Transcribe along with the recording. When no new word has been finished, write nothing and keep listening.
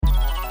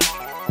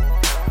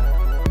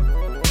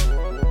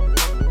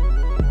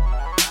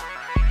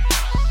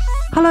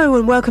Hello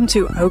and welcome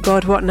to Oh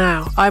God, What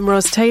Now? I'm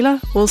Ros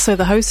Taylor, also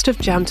the host of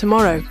Jam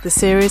Tomorrow, the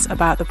series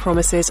about the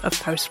promises of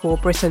post-war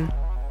Britain.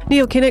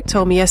 Neil Kinnock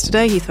told me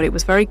yesterday he thought it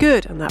was very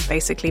good, and that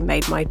basically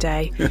made my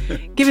day.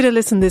 Give it a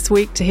listen this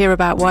week to hear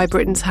about why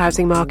Britain's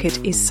housing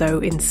market is so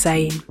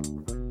insane.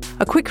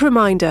 A quick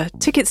reminder,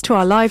 tickets to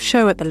our live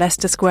show at the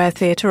Leicester Square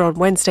Theatre on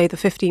Wednesday the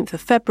 15th of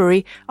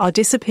February are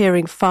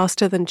disappearing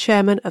faster than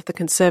chairman of the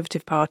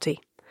Conservative Party.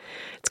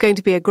 It's going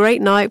to be a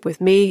great night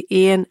with me,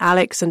 Ian,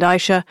 Alex and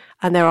Aisha,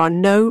 and there are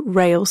no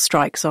rail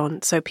strikes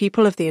on, so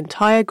people of the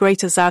entire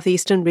Greater South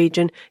Eastern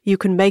region, you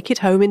can make it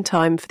home in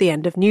time for the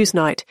end of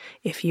Newsnight,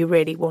 if you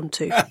really want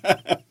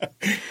to.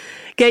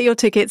 Get your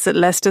tickets at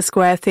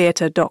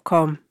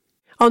leicestersquaretheatre.com.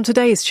 On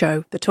today's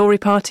show, the Tory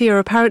party are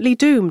apparently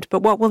doomed,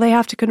 but what will they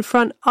have to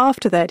confront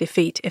after their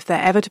defeat if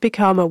they're ever to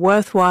become a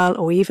worthwhile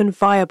or even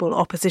viable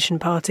opposition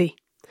party?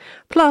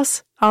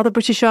 Plus, are the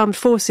British Armed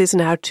Forces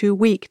now too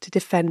weak to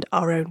defend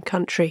our own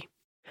country?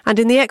 And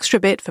in the extra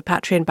bit for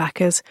Patreon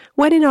backers,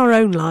 when in our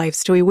own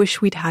lives do we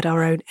wish we'd had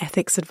our own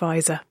ethics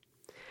advisor?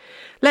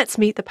 Let's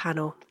meet the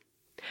panel.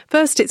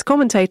 First, it's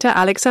commentator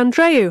Alex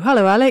Andreou.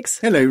 Hello, Alex.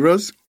 Hello,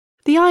 Ros.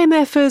 The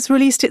IMF has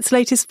released its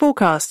latest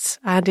forecasts,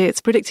 and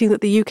it's predicting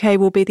that the UK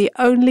will be the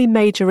only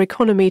major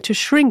economy to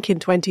shrink in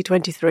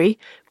 2023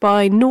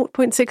 by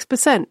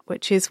 0.6%,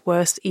 which is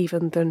worse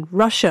even than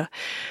Russia.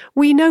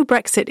 We know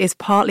Brexit is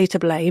partly to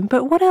blame,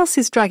 but what else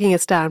is dragging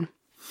us down?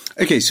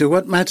 Okay, so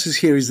what matters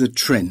here is the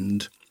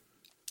trend.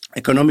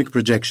 Economic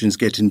projections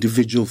get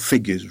individual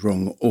figures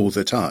wrong all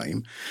the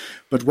time.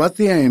 But what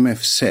the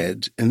IMF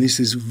said, and this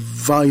is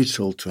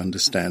vital to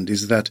understand,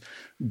 is that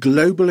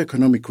global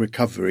economic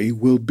recovery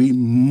will be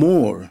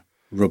more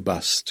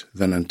robust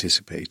than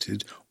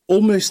anticipated,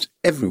 almost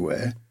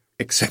everywhere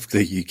except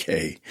the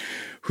UK,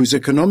 whose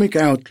economic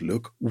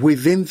outlook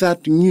within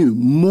that new,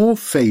 more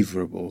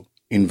favourable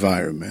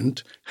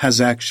environment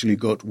has actually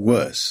got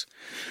worse.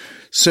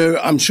 So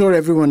I'm sure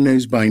everyone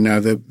knows by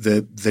now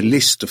the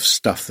list of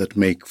stuff that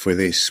make for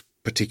this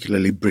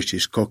particularly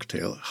British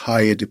cocktail: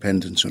 higher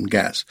dependence on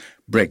gas,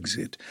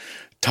 Brexit;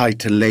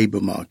 tighter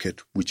labour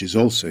market, which is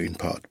also in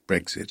part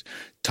Brexit;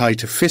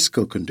 tighter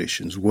fiscal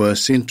conditions,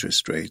 worse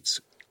interest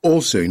rates,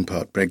 also in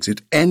part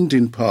Brexit, and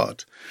in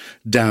part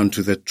down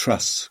to the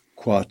Truss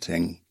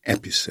Kwarteng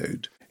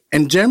episode.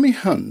 And Jeremy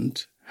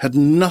Hunt had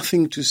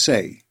nothing to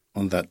say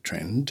on that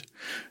trend,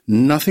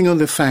 nothing on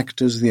the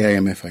factors the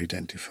IMF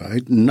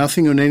identified,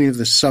 nothing on any of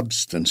the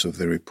substance of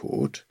the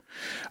report.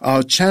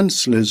 Our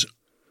Chancellor's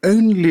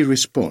only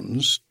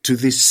response to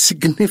this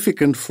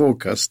significant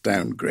forecast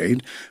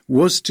downgrade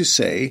was to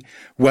say,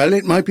 well,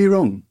 it might be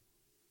wrong.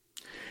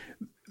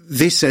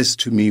 This says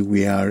to me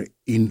we are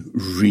in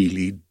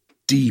really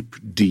deep,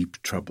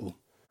 deep trouble.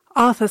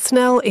 Arthur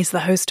Snell is the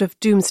host of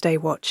Doomsday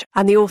Watch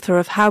and the author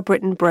of How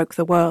Britain Broke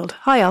the World.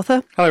 Hi,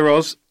 Arthur. Hi,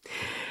 Ros.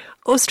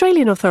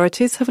 Australian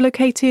authorities have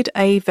located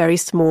a very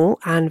small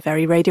and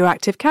very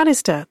radioactive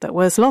canister that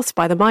was lost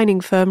by the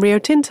mining firm Rio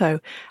Tinto.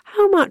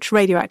 How much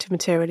radioactive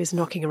material is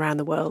knocking around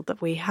the world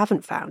that we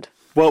haven't found?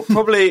 Well,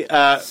 probably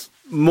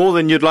more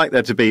than you'd like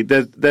there to be.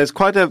 There's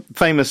quite a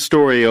famous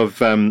story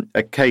of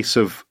a case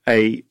of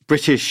a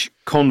British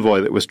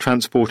convoy that was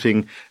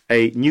transporting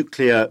a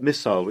nuclear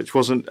missile which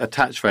wasn't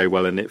attached very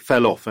well, and it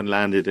fell off and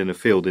landed in a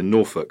field in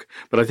Norfolk.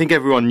 But I think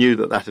everyone knew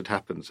that had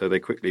happened, so they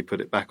quickly put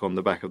it back on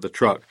the back of the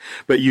truck.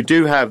 But you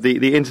do have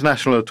the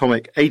International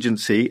Atomic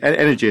Agency,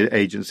 Energy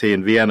Agency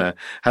in Vienna,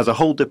 has a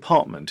whole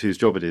department whose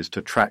job it is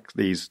to track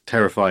these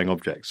terrifying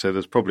objects. So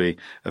there's probably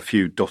a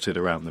few dotted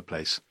around the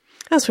place.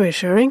 That's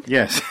reassuring.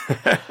 Yes.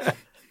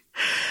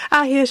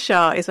 Ahir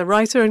Shah is a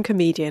writer and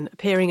comedian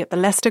appearing at the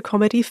Leicester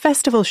Comedy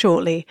Festival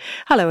shortly.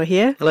 Hello,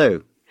 Ahir.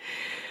 Hello.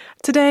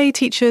 Today,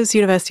 teachers,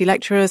 university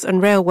lecturers and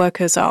rail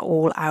workers are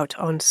all out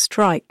on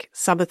strike.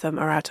 Some of them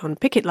are out on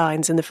picket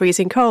lines in the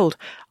freezing cold.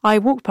 I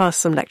walked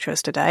past some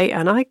lecturers today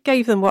and I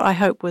gave them what I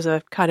hope was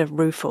a kind of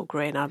rueful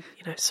grin. I'm,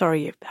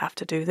 sorry you have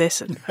to do this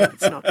and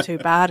it's not too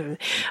bad.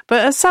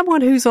 But as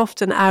someone who's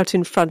often out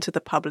in front of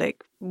the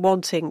public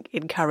wanting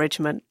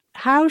encouragement,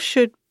 how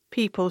should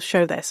people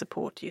show their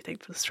support, do you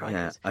think, for the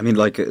strikers? Yeah, I mean,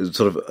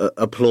 sort of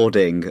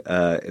applauding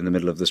in the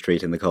middle of the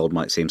street in the cold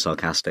might seem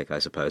sarcastic, I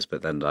suppose,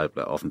 but then I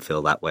often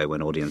feel that way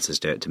when audiences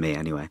do it to me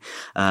anyway.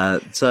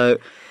 So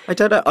I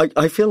don't know.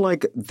 I feel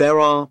like there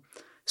are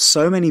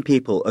so many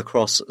people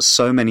across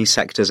so many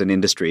sectors and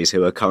industries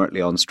who are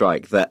currently on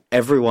strike that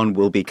everyone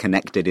will be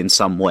connected in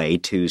some way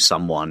to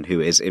someone who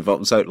is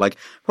involved. So,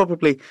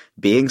 probably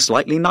being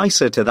slightly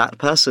nicer to that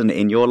person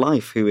in your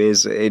life who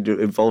is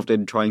involved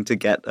in trying to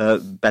get a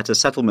better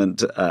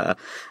settlement.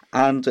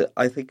 And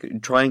I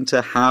think trying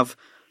to have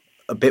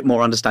a bit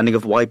more understanding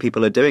of why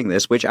people are doing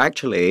this, which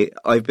actually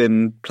I've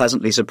been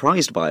pleasantly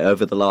surprised by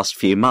over the last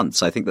few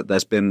months. I think that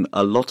there's been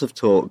a lot of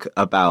talk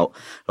about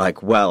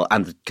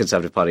and the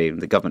Conservative Party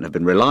and the government have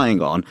been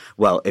relying on,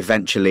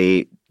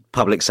 eventually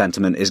public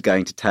sentiment is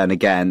going to turn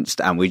against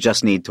and we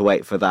just need to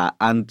wait for that.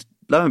 And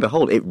lo and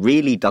behold, it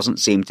really doesn't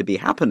seem to be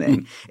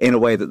happening in a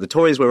way that the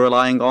Tories were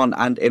relying on,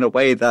 and in a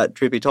way that,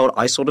 truth be told,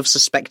 I sort of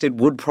suspected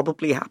would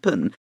probably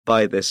happen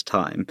by this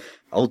time.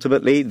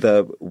 Ultimately,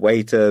 the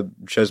way to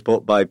show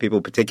support by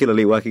people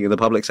particularly working in the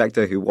public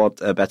sector who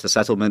want a better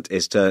settlement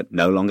is to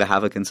no longer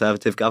have a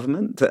Conservative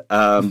government.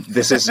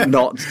 This is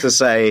not to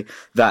say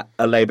that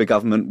a Labour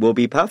government will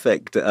be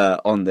perfect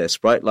on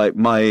this, right? Like,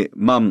 my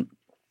mum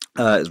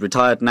is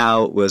retired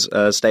now, was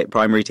a state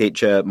primary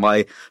teacher.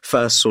 My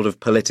first sort of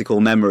political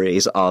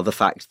memories are the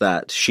fact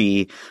that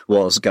she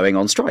was going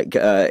on strike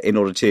in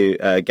order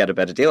to get a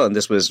better deal. And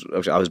this was,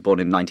 I was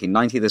born in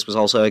 1990. This was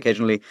also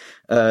occasionally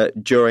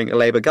during a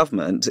Labour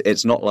government.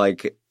 It's not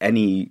like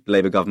any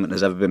Labour government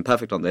has ever been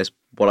perfect on this.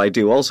 What I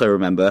do also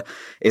remember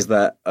is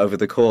that over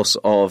the course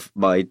of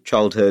my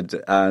childhood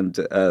and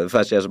the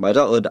first years of my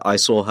adulthood, I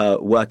saw her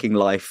working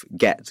life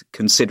get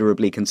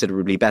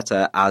considerably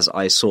better as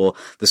I saw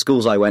the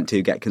schools I went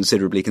to get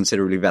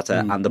considerably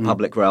better and the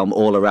public realm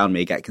all around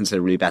me get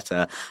considerably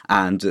better.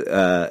 And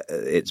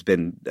it's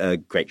been a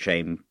great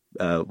shame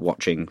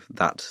watching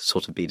that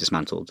sort of be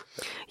dismantled.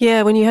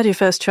 Yeah, when you had your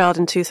first child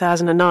in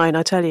 2009,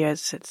 I tell you,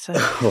 it's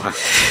Wow.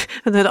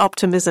 that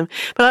optimism.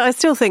 But I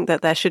still think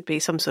that there should be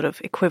some sort of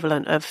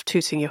equivalent of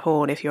tooting your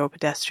horn if you're a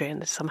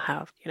pedestrian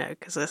somehow,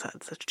 because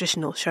it's a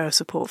traditional show of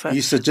support for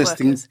You're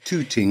suggesting workers.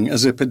 tooting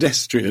as a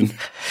pedestrian.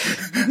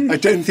 I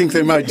don't think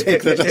they might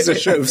take that as a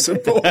show of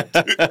support.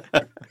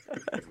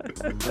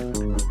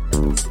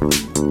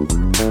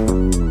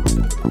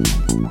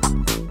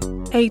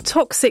 A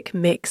toxic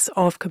mix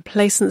of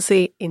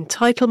complacency,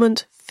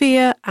 entitlement,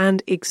 fear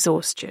and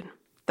exhaustion.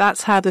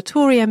 That's how the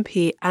Tory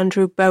MP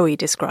Andrew Bowie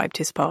described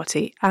his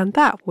party, and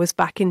that was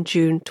back in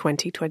June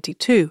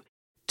 2022.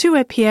 2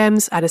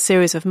 PMs and a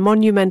series of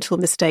monumental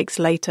mistakes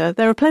later,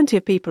 there are plenty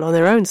of people on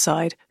their own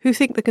side who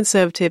think the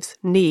Conservatives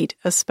need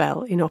a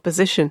spell in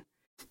opposition.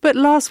 But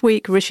last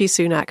week, Rishi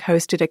Sunak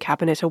hosted a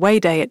cabinet away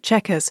day at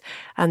Chequers,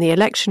 and the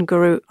election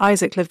guru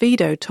Isaac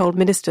Levido told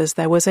ministers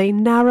there was a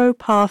narrow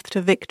path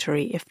to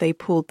victory if they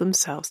pulled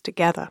themselves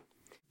together.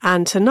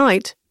 And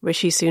tonight,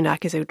 Rishi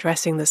Sunak is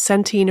addressing the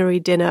centenary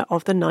dinner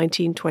of the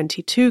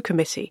 1922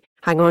 committee.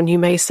 Hang on, you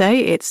may say,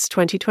 it's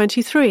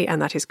 2023,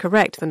 and that is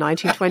correct. The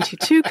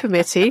 1922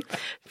 committee,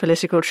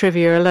 political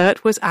trivia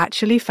alert, was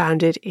actually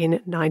founded in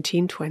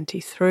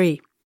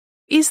 1923.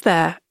 Is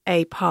there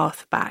a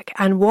path back,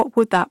 and what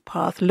would that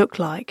path look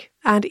like?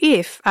 And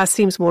if, as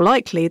seems more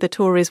likely, the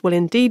Tories will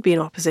indeed be in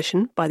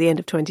opposition by the end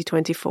of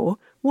 2024,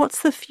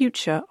 what's the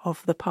future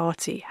of the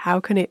party? How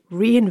can it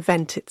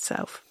reinvent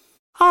itself?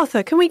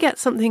 Arthur, can we get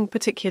something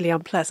particularly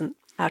unpleasant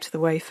out of the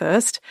way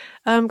first?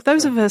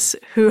 Those of us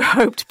who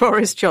hoped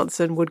Boris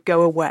Johnson would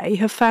go away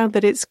have found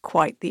that it's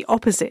quite the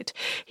opposite.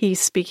 He's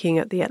speaking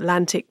at the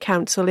Atlantic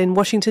Council in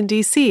Washington,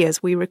 D.C.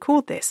 as we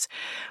record this.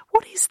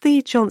 What is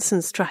the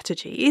Johnson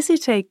strategy? Is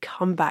it a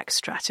comeback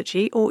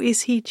strategy, or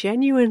is he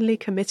genuinely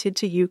committed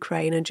to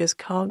Ukraine and just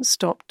can't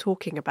stop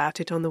talking about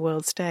it on the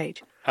world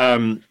stage?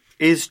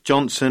 Is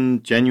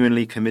Johnson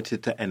genuinely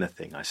committed to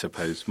anything, I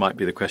suppose, might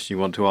be the question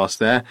you want to ask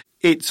there.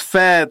 It's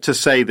fair to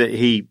say that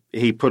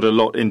he put a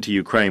lot into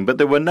Ukraine, but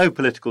there were no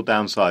political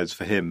downsides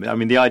for him. I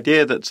mean, the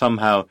idea that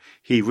somehow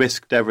he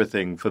risked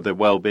everything for the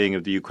well-being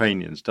of the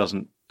Ukrainians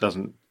doesn't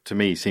to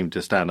me, seem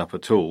to stand up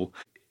at all.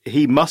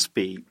 He must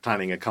be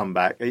planning a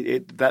comeback.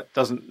 That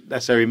doesn't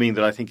necessarily mean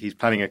that I think he's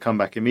planning a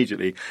comeback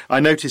immediately. I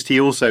noticed he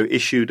also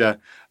issued a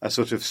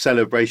sort of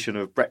celebration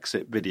of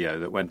Brexit video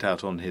that went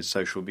out on his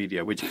social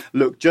media, which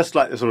looked just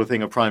like the sort of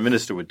thing a prime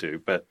minister would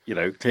do. But,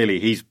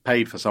 clearly he's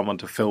paid for someone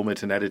to film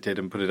it and edit it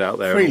and put it out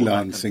there.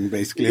 Freelancing,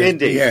 basically.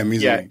 Indeed. PM,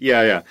 isn't he?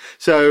 Yeah.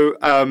 So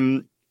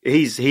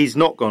he's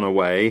not gone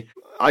away.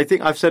 I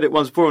think I've said it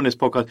once before on this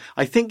podcast.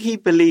 I think he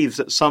believes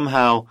that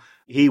somehow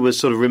he was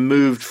sort of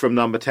removed from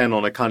number 10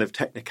 on a kind of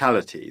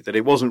technicality, that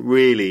it wasn't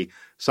really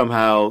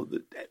somehow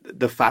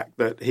the fact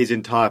that his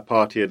entire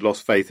party had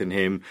lost faith in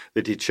him,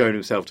 that he'd shown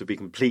himself to be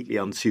completely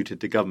unsuited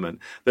to government,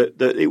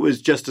 that it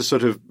was just a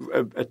sort of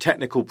a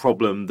technical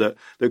problem that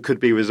could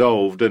be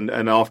resolved, and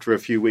after a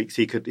few weeks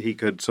he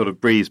could sort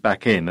of breeze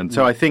back in. And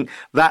so I think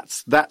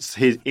that's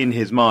in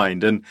his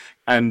mind,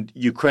 and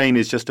Ukraine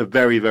is just a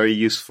very, very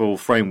useful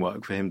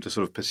framework for him to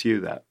sort of pursue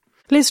that.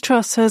 Liz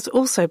Truss has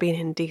also been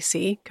in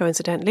DC,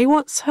 coincidentally.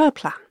 What's her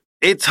plan?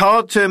 It's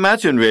hard to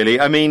imagine, really.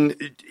 I mean,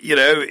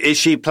 is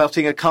she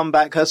plotting a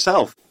comeback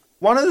herself?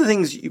 One of the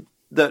things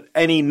that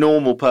any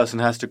normal person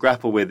has to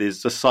grapple with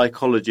is the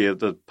psychology of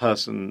the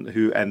person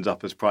who ends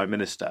up as Prime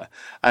Minister,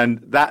 and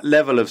that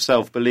level of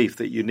self-belief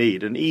that you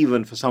need. And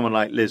even for someone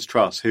like Liz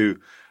Truss, who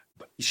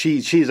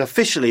she's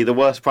officially the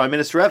worst prime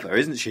minister ever,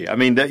 isn't she? I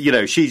mean,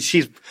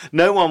 she's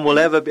no one will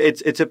ever.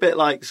 It's a bit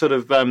like sort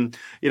of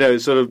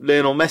sort of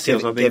Lionel Messi or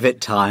something. Give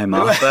it time,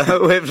 Arthur.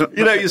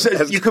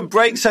 You can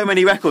break so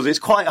many records. It's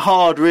quite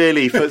hard,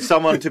 really, for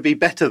someone to be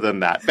better than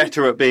that,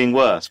 better at being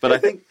worse. But I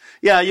think,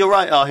 yeah, you're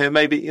right, Ahir.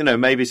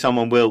 Maybe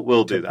someone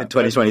will do that.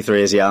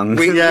 2023 is young.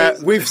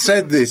 We've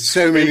said this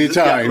so many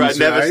times. Right,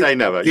 never say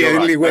never. The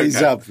only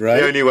way's up, right?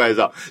 The only way is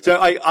up.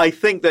 So I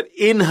think that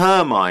in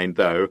her mind,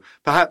 though,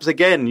 perhaps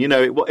again,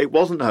 it it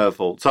wasn't her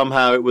fault.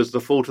 Somehow it was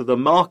the fault of the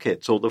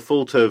markets or the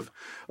fault of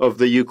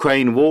the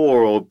Ukraine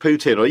war or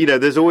Putin, or,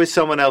 there's always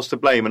someone else to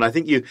blame. And I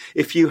think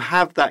if you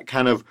have that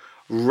kind of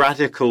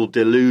radical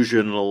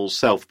delusional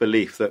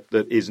self-belief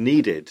that is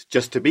needed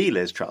just to be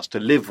Liz Truss, to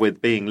live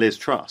with being Liz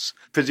Truss,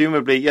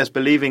 presumably, yes,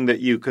 believing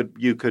that you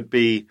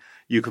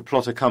could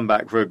plot a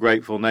comeback for a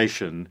grateful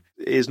nation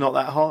is not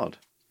that hard.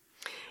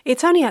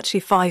 It's only actually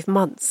 5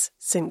 months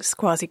since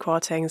Kwasi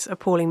Kwarteng's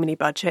appalling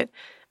mini-budget,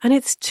 and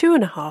it's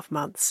 2.5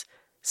 months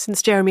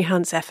since Jeremy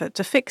Hunt's effort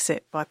to fix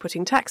it by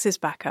putting taxes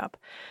back up.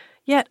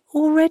 Yet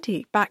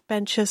already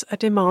backbenchers are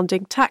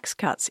demanding tax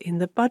cuts in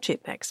the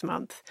budget next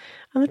month.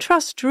 And the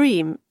Truss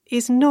dream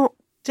is not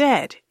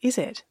dead, is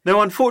it?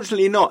 No,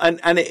 unfortunately not.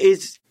 And it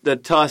is the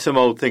tiresome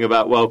old thing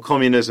about, well,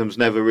 communism's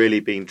never really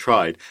been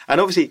tried.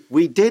 And obviously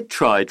we did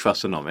try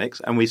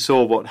Trussonomics and we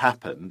saw what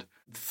happened.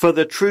 For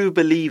the true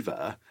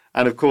believer,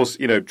 and of course,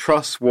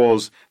 Truss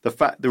was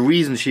the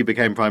reason she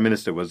became Prime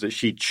Minister was that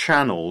she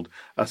channeled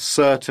a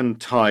certain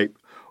type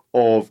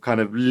of kind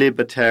of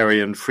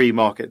libertarian free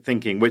market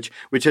thinking, which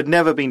had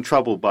never been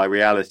troubled by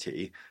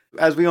reality.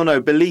 As we all know,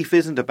 belief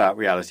isn't about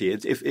reality.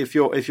 It's if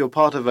you're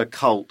part of a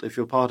cult, if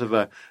you're part of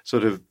a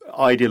sort of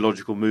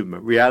ideological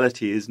movement,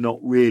 reality is not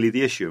really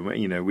the issue.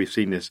 We've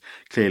seen this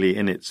clearly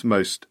in its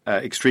most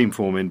extreme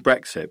form in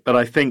Brexit. But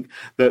I think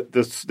that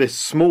this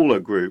smaller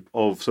group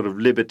of sort of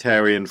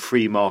libertarian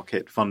free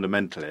market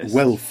fundamentalists,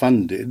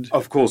 well-funded,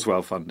 of course,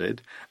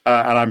 well-funded,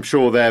 and I'm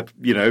sure they're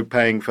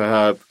paying for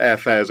her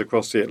airfares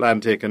across the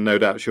Atlantic, and no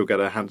doubt she'll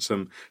get a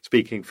handsome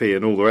speaking fee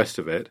and all the rest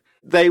of it.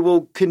 They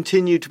will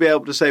continue to be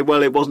able to say,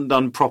 well, it wasn't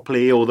done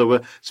properly, or there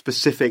were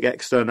specific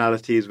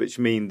externalities which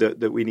mean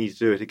that we need to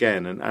do it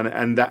again.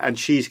 And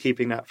she's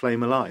keeping that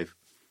flame alive.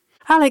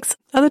 Alex,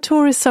 are the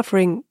Tories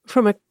suffering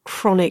from a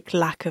chronic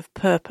lack of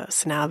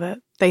purpose now that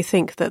they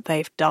think that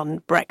they've done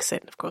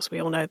Brexit? Of course, we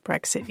all know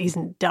Brexit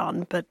isn't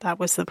done, but that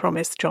was the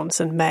promise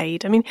Johnson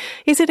made. I mean,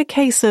 is it a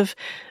case of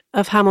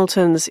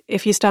Hamilton's,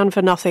 if you stand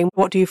for nothing,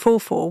 what do you fall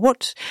for?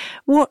 What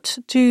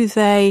do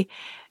they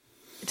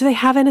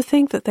have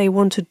anything that they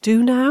want to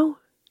do now?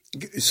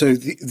 So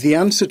the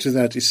answer to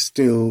that is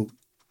still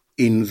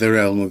in the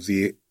realm of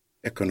the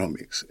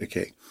economics.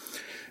 Okay.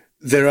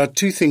 There are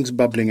two things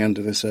bubbling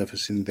under the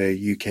surface in the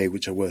UK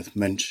which are worth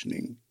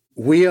mentioning.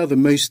 We are the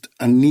most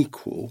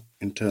unequal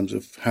in terms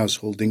of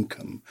household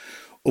income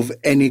of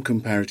any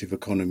comparative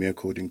economy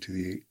according to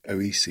the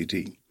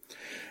OECD.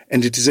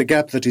 And it is a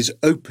gap that is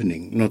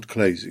opening, not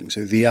closing.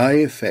 So the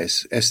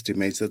IFS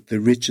estimates that the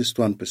richest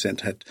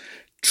 1% had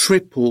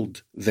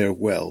tripled their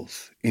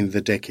wealth in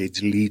the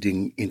decades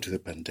leading into the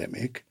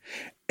pandemic.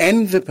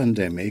 And the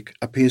pandemic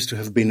appears to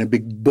have been a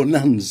big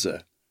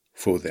bonanza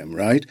for them,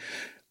 right?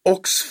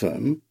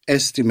 Oxfam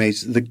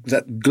estimates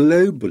that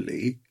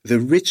globally, the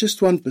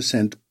richest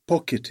 1%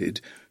 pocketed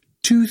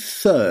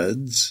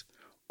 2/3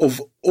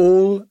 of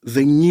all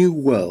the new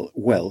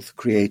wealth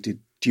created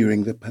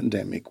during the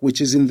pandemic,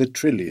 which is in the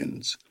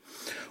trillions.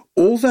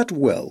 All that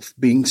wealth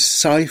being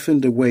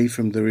siphoned away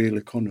from the real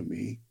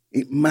economy,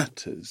 it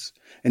matters,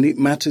 and it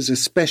matters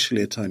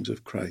especially at times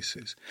of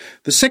crisis.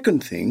 The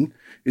second thing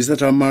is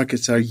that our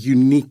markets are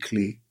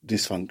uniquely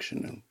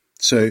dysfunctional.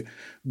 So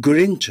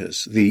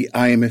Gourinchas, the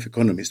IMF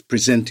economist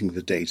presenting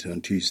the data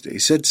on Tuesday,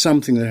 said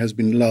something that has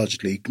been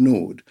largely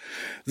ignored,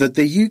 that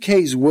the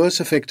UK is worse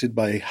affected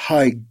by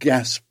high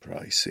gas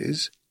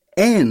prices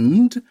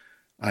and,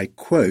 I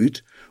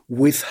quote,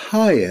 with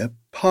higher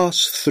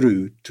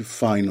pass-through to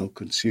final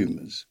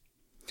consumers.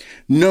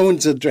 No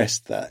one's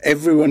addressed that.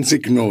 Everyone's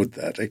ignored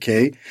that,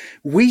 okay?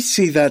 We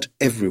see that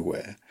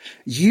everywhere.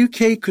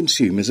 UK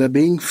consumers are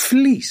being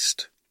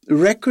fleeced.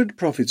 Record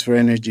profits for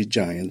energy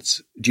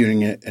giants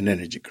during an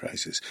energy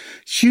crisis.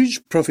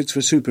 Huge profits for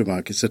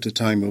supermarkets at a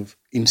time of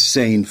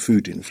insane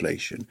food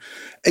inflation.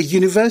 A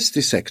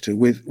university sector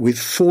with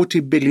 40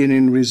 billion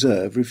in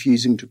reserve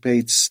refusing to pay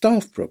its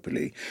staff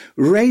properly.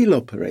 Rail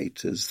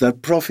operators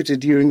that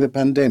profited during the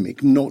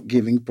pandemic not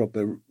giving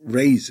proper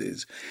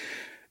raises.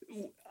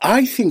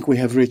 I think we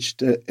have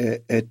reached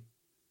a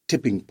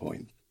tipping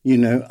point.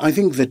 I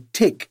think the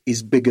tick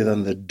is bigger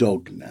than the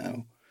dog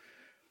now.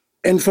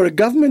 And for a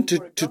government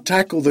to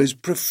tackle those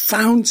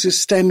profound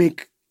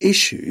systemic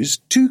issues,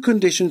 two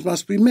conditions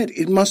must be met.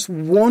 It must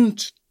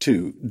want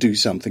to do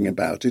something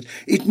about it.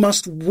 It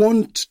must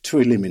want to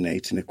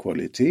eliminate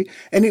inequality,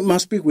 and it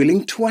must be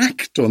willing to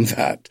act on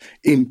that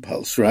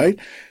impulse, right?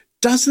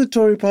 Does the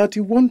Tory party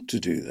want to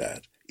do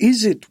that?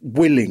 Is it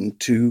willing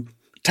to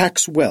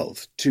tax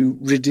wealth, to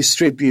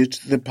redistribute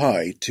the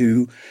pie,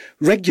 to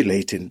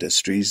regulate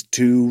industries,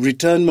 to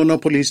return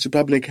monopolies to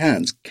public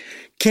hands?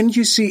 Can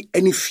you see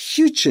any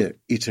future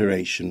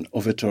iteration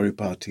of a Tory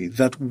party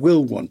that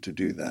will want to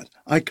do that?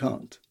 I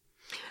can't.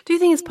 Do you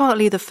think it's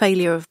partly the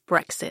failure of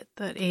Brexit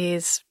that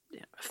is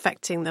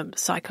affecting them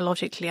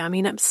psychologically? I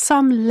mean, at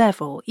some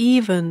level,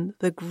 even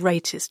the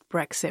greatest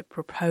Brexit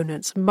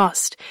proponents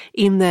must,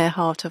 in their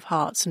heart of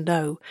hearts,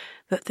 know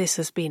that this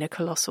has been a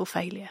colossal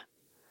failure.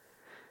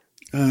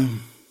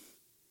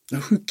 Now,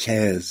 who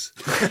cares?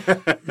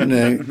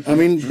 I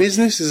mean,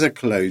 businesses are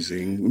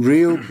closing.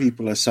 Real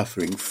people are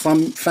suffering.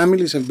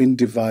 Families have been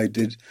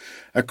divided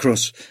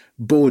across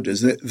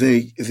borders.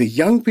 The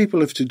young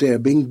people of today are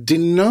being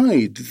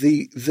denied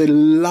the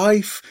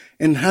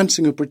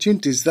life-enhancing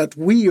opportunities that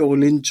we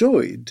all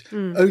enjoyed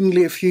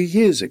only a few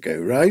years ago,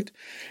 right?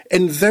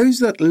 And those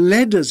that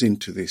led us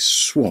into this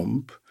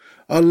swamp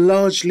are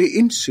largely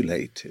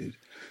insulated.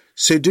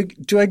 So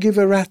do I give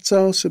a rat's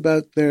ass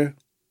about their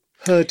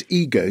hurt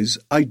egos?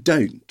 I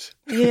don't.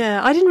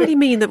 Yeah, I didn't really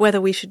mean that whether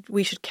we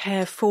should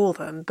care for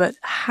them, but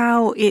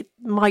how it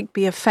might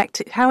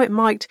affect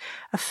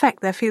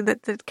their feeling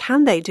that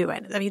can they do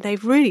it? I mean,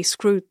 they've really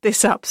screwed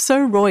this up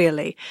so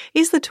royally.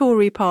 Is the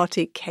Tory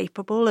party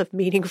capable of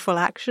meaningful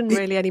action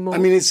really anymore? I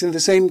mean, it's in the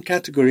same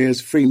category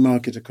as free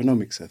market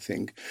economics, I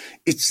think.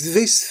 It's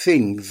this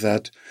thing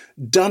that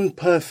done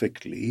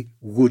perfectly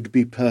would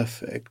be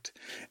perfect,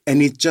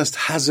 and it just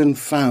hasn't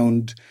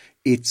found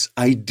its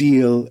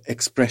ideal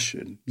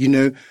expression.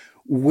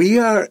 We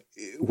are,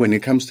 when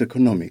it comes to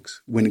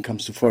economics, when it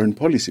comes to foreign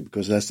policy,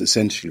 because that's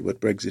essentially what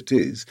Brexit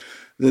is,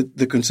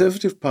 the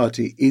Conservative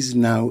Party is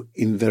now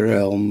in the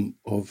realm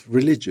of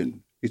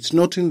religion. It's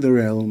not in the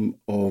realm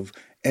of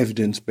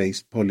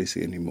evidence-based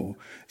policy anymore.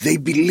 They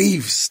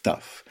believe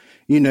stuff.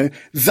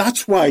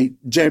 That's why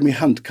Jeremy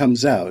Hunt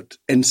comes out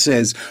and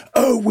says,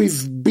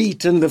 we've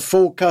beaten the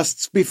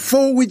forecasts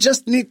before, we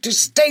just need to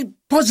stay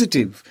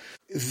positive.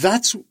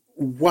 That's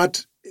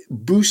what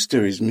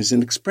boosterism is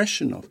an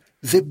expression of.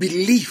 The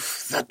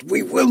belief that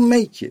we will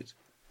make it.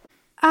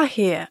 I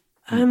hear.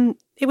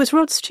 It was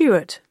Rod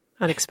Stewart,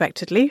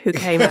 unexpectedly, who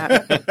came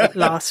out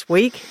last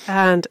week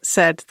and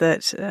said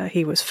that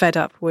he was fed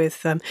up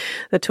with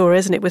the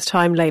Tories and it was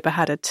time Labour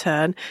had a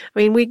turn. I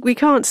mean, we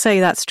can't say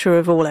that's true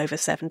of all over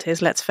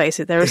 70s, let's face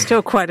it. There are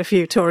still quite a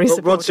few Tory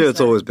supporters. Rod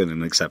Stewart's always been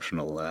an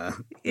exceptional...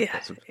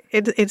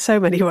 in so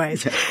many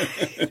ways.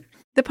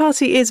 The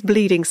party is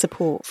bleeding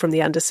support from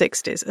the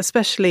under-60s,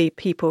 especially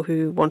people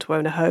who want to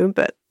own a home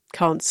but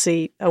can't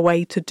see a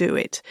way to do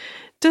it.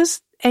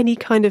 Does any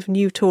kind of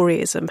new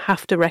Toryism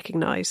have to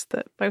recognise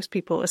that most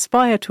people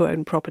aspire to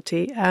own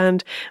property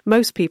and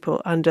most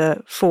people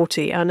under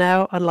 40 are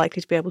now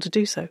unlikely to be able to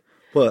do so?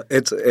 Well,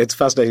 it's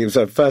fascinating.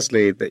 So,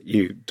 firstly, that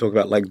you talk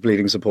about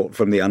bleeding support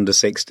from the under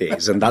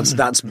 60s, and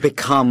that's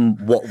become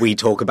what we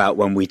talk about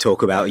when we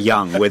talk about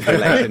young with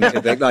relation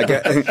to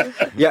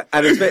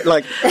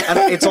and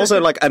it's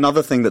also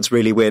another thing that's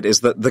really weird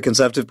is that the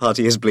Conservative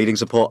Party is bleeding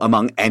support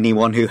among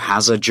anyone who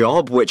has a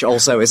job, which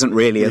also isn't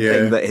really a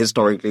thing that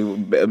historically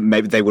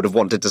maybe they would have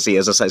wanted to see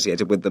as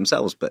associated with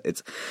themselves, but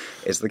it's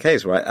the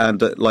case, right?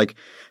 And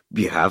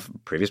you have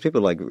previous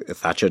people like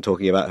Thatcher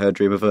talking about her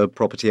dream of a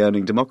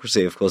property-owning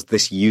democracy. Of course,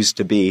 this used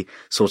to be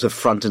sort of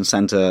front and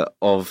center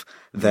of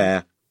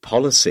their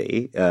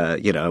policy.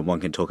 One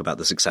can talk about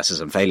the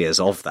successes and failures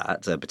of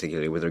that,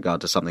 particularly with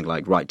regard to something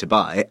like right to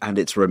buy, and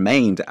it's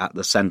remained at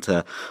the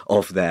center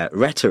of their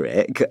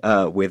rhetoric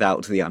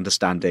without the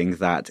understanding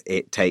that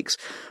it takes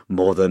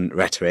more than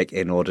rhetoric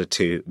in order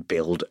to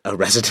build a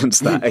residence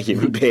that a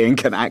human being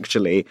can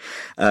actually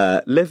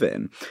live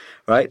in,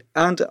 right?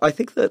 And I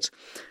think that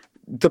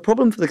the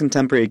problem for the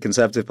contemporary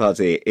Conservative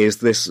Party is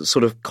this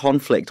sort of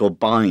conflict or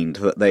bind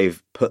that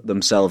they've put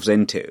themselves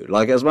into.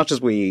 As much as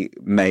we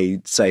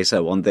may say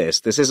so on this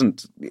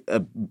isn't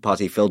a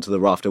party filled to the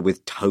rafter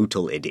with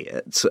total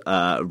idiots,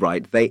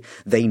 right?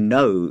 They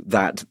know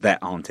that there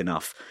aren't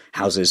enough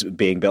houses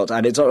being built.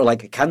 And it's sort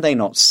of can they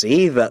not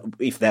see that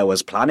if there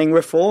was planning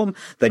reform,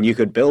 then you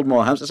could build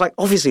more homes? It's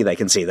obviously they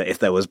can see that if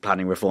there was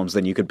planning reforms,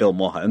 then you could build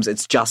more homes.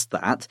 It's just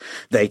that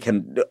they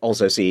can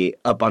also see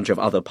a bunch of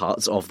other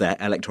parts of their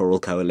electoral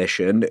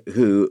coalition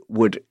who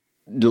would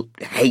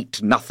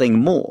hate nothing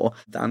more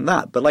than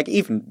that. But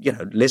even,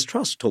 Liz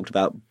Truss talked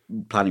about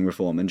planning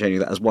reform and changing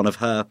that as one of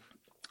her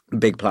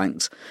big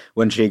planks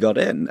when she got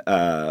in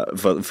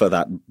for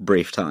that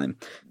brief time.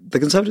 The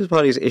Conservative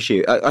Party's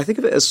issue, I think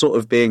of it as sort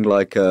of being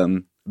like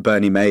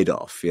Bernie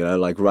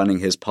Madoff, running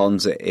his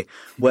Ponzi,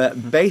 where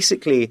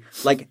basically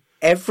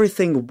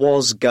everything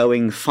was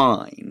going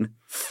fine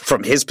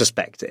from his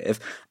perspective.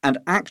 And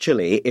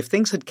actually, if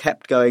things had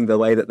kept going the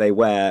way that they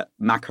were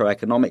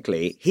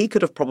macroeconomically, he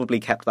could have probably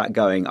kept that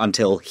going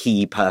until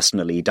he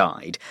personally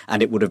died.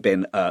 And it would have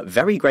been a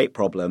very great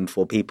problem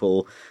for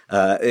people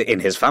in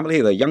his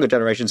family, the younger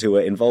generations who were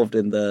involved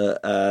in the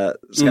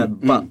scam.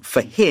 But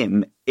for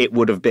him, it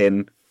would have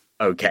been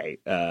okay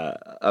out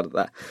of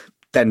that.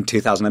 Then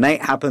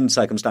 2008 happened,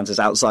 circumstances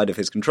outside of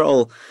his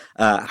control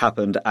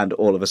happened, and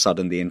all of a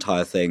sudden the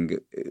entire thing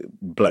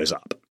blows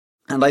up.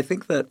 And I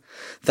think that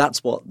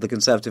that's what the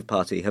Conservative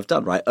Party have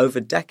done, right? Over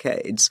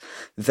decades,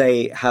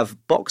 they have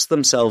boxed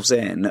themselves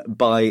in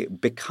by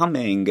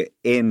becoming,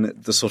 in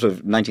the sort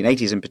of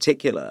 1980s in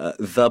particular,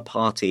 the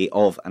party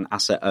of an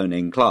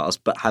asset-owning class,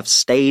 but have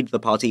stayed the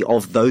party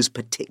of those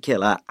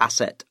particular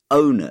asset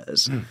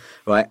owners,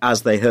 right,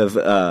 as they have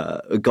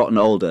gotten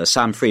older.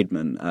 Sam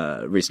Friedman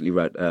recently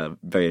wrote a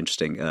very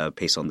interesting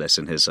piece on this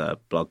in his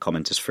blog,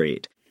 Comment is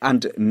Freed.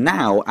 And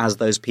now, as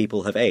those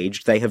people have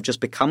aged, they have just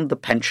become the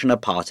pensioner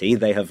party.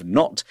 They have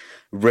not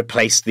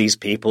replaced these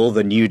people,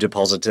 the new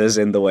depositors,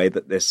 in the way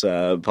that this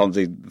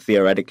Ponzi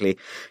theoretically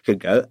could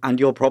go. And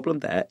your problem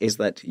there is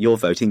that your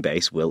voting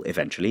base will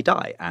eventually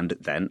die. And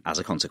then, as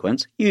a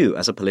consequence, you,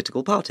 as a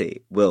political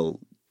party, will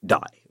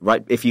die,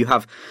 right? If you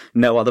have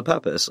no other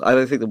purpose. I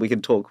don't think that we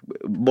can talk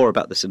more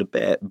about this in a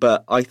bit,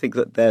 but I think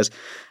that there's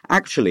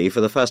actually,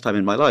 for the first time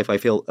in my life, I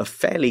feel a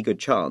fairly good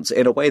chance,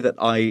 in a way that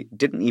I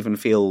didn't even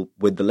feel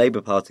with the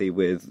Labour Party,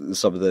 with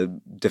some of the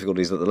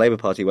difficulties that the Labour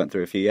Party went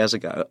through a few years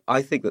ago.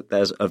 I think that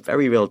there's a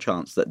very real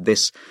chance that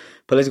this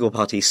political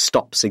party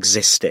stops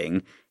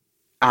existing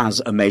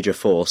as a major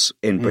force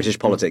in British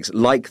politics,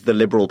 like the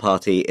Liberal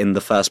Party in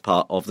the first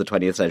part of the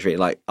 20th century.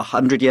 Like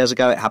 100 years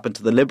ago, it happened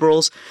to the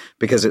Liberals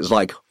because it's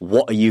like,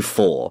 what are you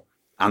for?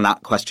 And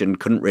that question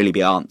couldn't really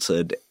be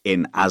answered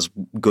in as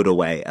good a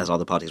way as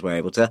other parties were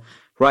able to.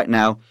 Right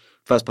now,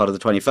 first part of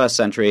the 21st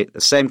century, the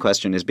same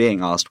question is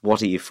being asked,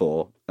 what are you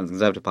for? And the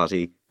Conservative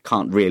Party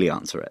can't really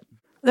answer it.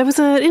 There was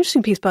an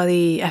interesting piece by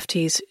the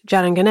FT's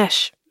Janan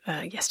Ganesh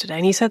yesterday,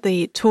 and he said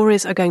the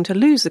Tories are going to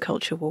lose the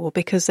culture war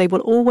because they will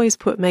always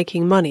put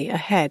making money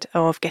ahead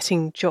of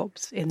getting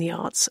jobs in the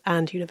arts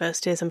and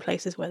universities and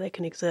places where they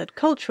can exert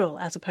cultural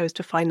as opposed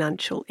to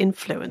financial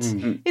influence.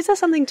 Is there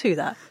something to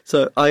that?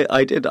 So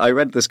I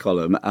read this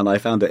column and I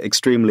found it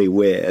extremely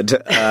weird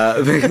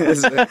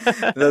because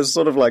there's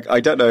sort of like, I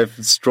don't know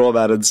if straw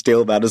man and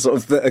steel man are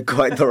sort of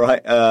quite the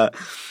right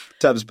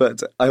terms,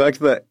 but I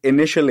liked that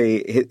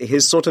initially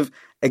his sort of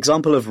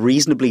example of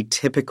reasonably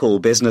typical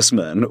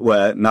businessmen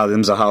were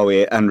Nadhim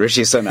Zahawi and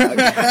Rishi Sunak,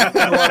 who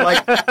are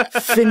like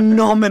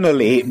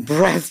phenomenally,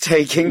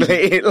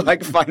 breathtakingly,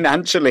 like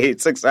financially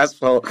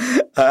successful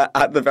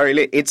at the very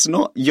least. It's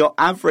not your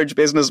average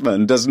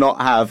businessman does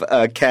not have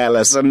a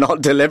careless and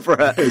not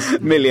deliberate £1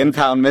 million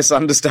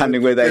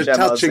misunderstanding with HMRC.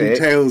 Touching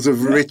tales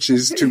of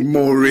riches to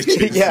more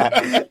riches.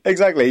 Yeah,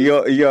 exactly.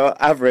 Your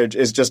average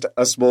is just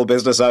a small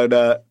business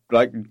owner,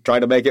 like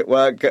trying to make it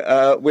work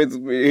with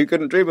who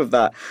couldn't dream of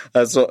that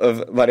sort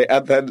of money.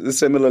 And then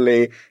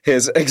similarly,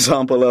 his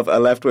example of a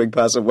left-wing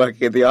person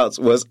working in the arts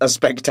was a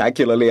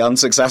spectacularly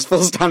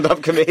unsuccessful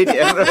stand-up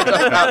comedian.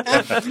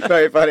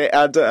 Very funny.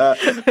 And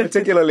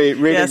particularly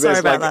reading this,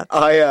 in my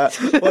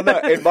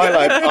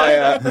life,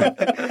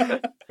 I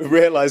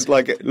realized,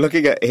 like,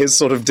 looking at his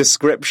sort of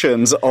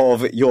descriptions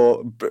of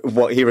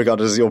what he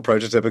regarded as your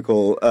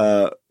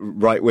prototypical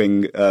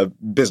right-wing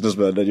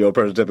businessman and your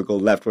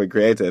prototypical left-wing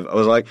creative, I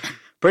was like,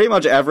 pretty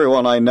much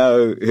everyone I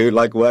know who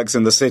like works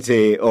in the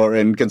city or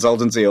in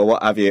consultancy or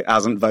what have you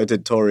hasn't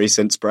voted Tory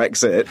since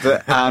Brexit.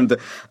 And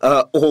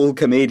all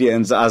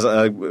comedians, as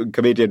a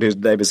comedian whose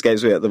name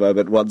escapes me at the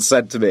moment once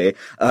said to me,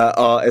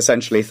 are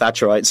essentially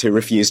Thatcherites who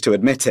refuse to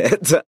admit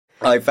it.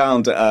 I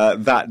found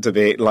that to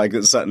be like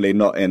certainly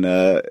not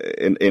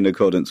in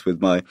accordance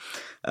with my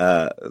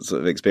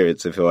sort of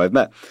experience of who I've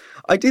met.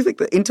 I do think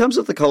that in terms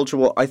of the culture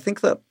war, I think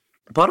that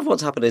part of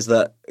what's happened is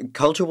that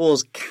culture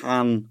wars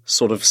can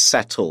sort of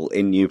settle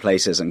in new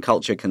places and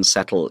culture can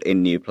settle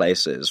in new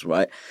places,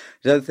 right?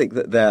 I don't think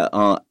that there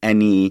are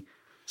any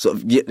sort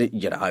of,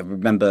 I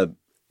remember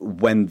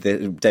when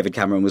David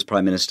Cameron was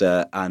Prime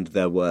Minister and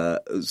there were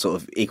sort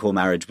of equal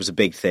marriage was a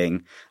big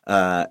thing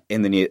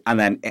in the news, and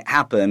then it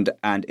happened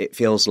and it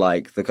feels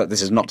like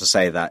this is not to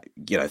say that,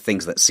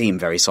 things that seem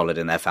very solid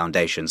in their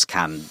foundations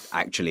can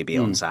actually be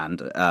on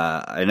sand.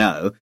 I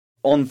know.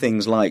 On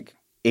things like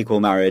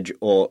equal marriage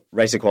or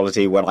race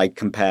equality, when I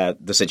compare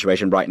the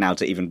situation right now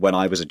to even when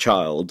I was a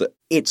child,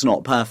 it's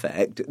not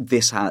perfect.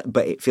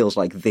 But it feels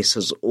like this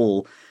has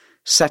all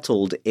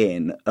settled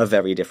in a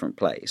very different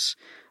place.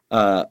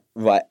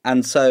 Right.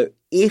 And so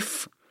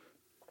if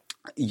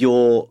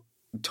your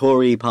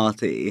Tory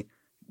party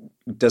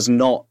does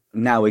not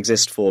now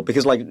exist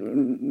because like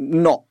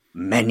not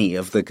many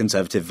of the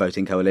Conservative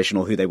voting coalition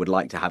or who they would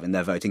like to have in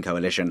their voting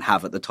coalition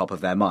have at the top of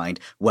their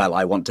mind, well,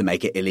 I want to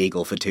make it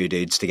illegal for two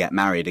dudes to get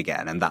married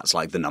again. And that's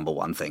like the number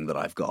one thing that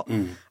I've got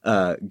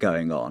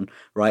going on,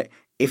 right?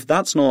 If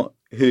that's not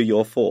who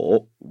you're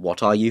for,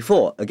 what are you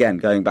for? Again,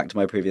 going back to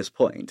my previous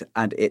point,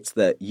 and it's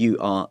that you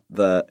are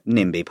the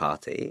NIMBY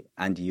party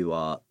and you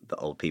are the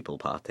old people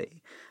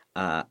party.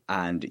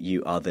 And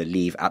you are the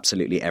leave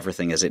absolutely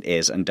everything as it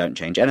is and don't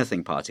change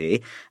anything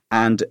party.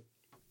 And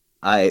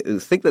I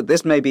think that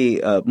this may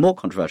be a more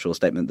controversial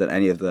statement than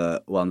any of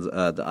the ones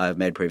that I have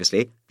made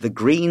previously. The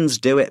Greens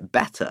do it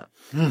better.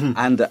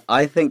 And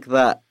I think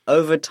that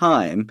over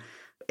time,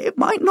 it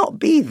might not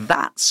be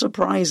that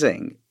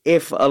surprising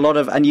if a lot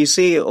of, and you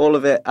see all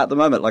of it at the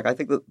moment, like I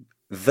think that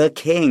the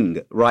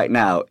King right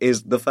now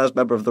is the first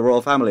member of the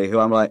royal family who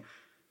I'm like,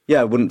 yeah,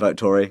 I wouldn't vote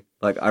Tory.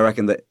 Like, I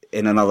reckon that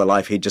in another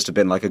life, he'd just have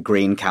been like a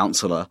Green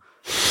councillor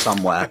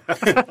somewhere,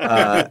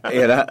 and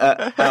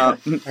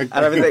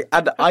everything.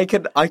 And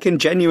I can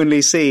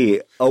genuinely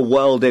see a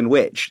world in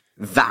which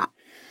that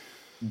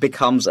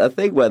becomes a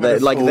thing where they're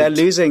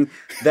losing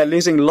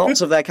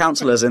lots of their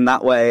councillors in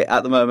that way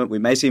at the moment. We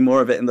may see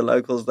more of it in the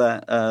locals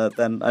there.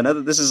 Then I know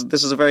that this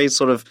is a very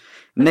sort of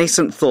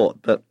nascent thought,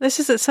 but this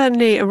is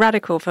certainly a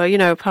radical for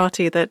a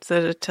party that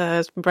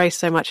has embraced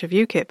so much of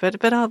UKIP.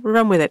 But I'll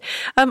run with it.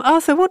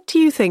 Arthur, what do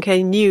you think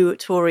a new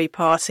Tory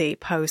party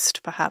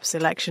post perhaps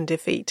election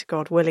defeat,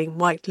 God willing,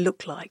 might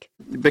look like?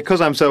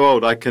 Because I'm so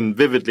old, I can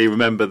vividly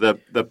remember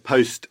the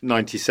post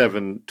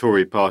 97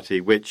 Tory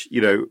party, which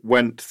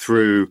went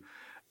through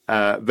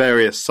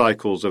various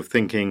cycles of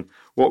thinking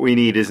what we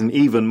need is an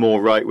even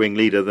more right-wing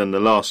leader than the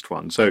last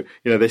one. So,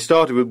 they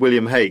started with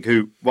William Hague,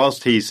 who,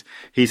 whilst he's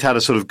had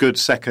a sort of good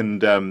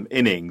second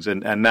innings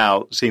and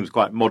now seems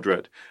quite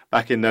moderate,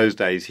 back in those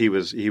days he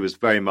was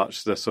very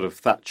much the sort of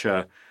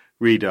Thatcher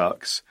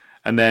redux.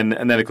 And then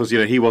of course,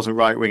 he wasn't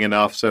right-wing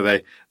enough, so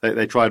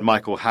they tried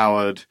Michael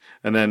Howard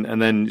and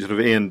then sort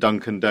of Ian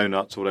Duncan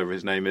Donuts, or whatever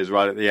his name is,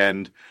 right at the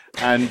end.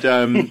 And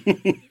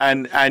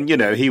and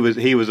he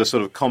was a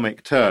sort of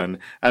comic turn.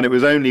 And it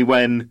was only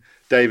when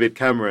David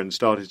Cameron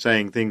started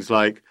saying things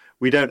like,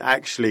 we don't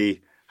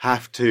actually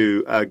have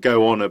to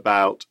go on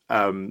about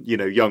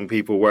young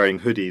people wearing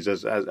hoodies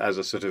as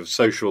a sort of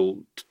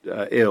social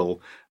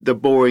ill. The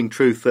boring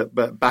truth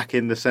that back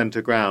in the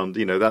centre ground,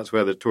 that's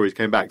where the Tories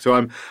came back.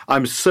 So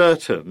I'm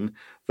certain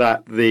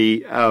that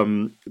the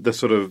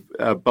sort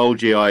of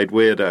bulgy-eyed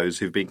weirdos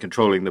who've been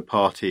controlling the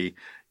party,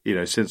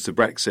 since the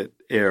Brexit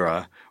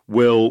era,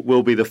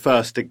 will be the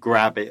first to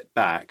grab it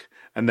back.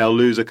 And they'll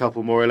lose a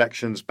couple more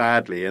elections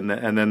badly, and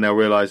then they'll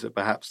realise that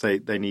perhaps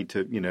they need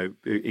to,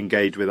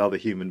 engage with other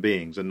human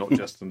beings and not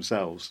just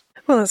themselves.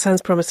 Well, that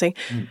sounds promising.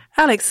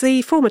 Alex,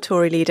 the former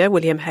Tory leader,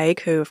 William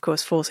Hague, who, of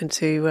course, falls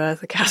into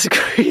the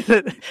category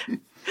that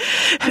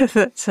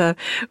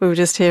we were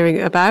just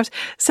hearing about,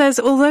 says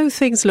although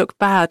things look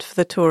bad for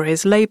the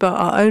Tories, Labour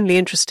are only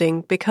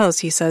interesting because,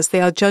 he says,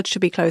 they are judged to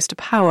be close to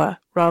power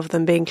rather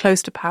than being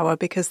close to power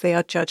because they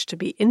are judged to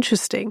be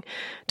interesting.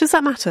 Does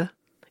that matter?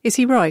 Is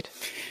he right?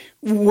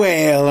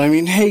 Well, I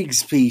mean,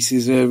 Hague's piece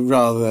is a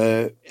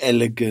rather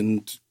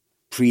elegant,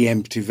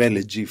 preemptive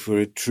elegy for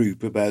a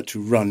troop about to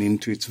run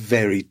into its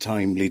very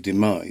timely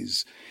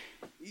demise.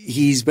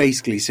 He's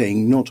basically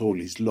saying not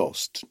all is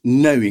lost,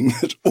 knowing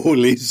that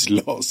all is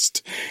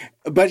lost.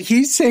 But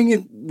he's saying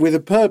it with a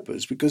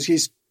purpose, because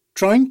he's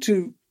trying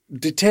to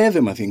deter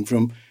them, I think,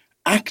 from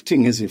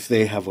acting as if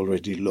they have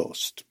already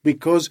lost,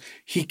 because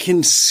he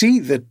can see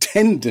the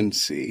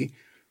tendency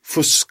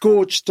for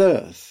scorched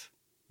earth.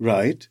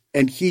 Right,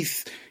 and he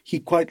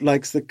quite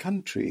likes the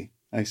country,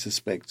 I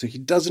suspect. So he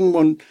doesn't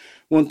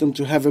want them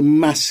to have a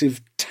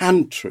massive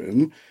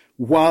tantrum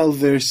while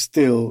they're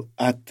still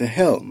at the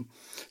helm.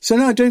 So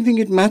no, I don't think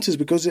it matters,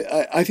 because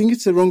I think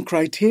it's the wrong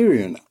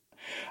criterion.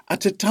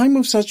 At a time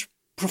of such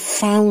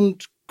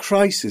profound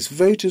crisis,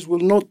 voters will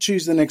not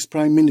choose the next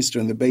prime minister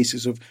on the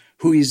basis of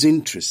who is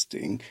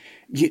interesting.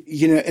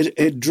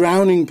 A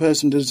drowning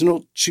person does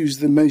not choose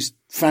the most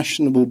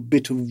fashionable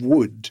bit of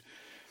wood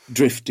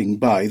drifting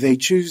by. They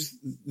choose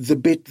the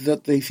bit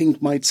that they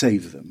think might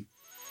save them.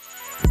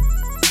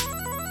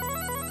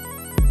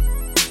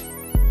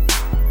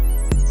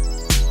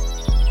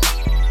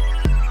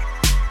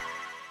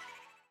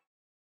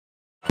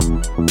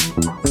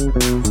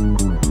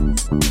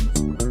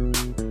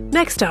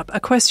 Next up, a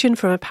question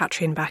from a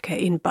Patreon backer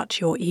in But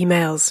Your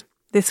Emails.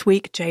 This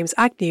week, James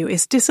Agnew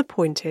is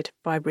disappointed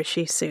by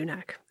Rishi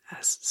Sunak,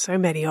 as so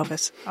many of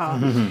us are.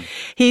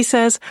 He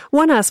says,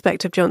 one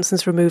aspect of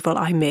Johnson's removal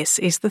I miss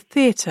is the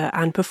theatre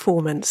and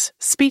performance.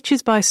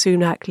 Speeches by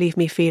Sunak leave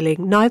me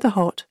feeling neither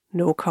hot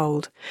nor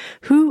cold.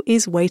 Who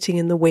is waiting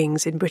in the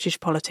wings in British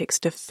politics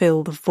to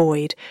fill the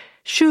void?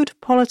 Should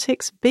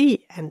politics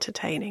be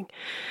entertaining?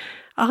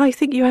 I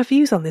think you have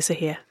views on this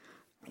here.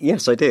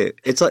 Yes, I do.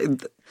 It's like,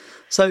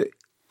 so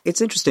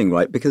it's interesting,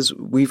 right? Because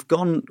we've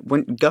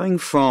going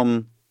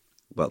from,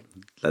 well,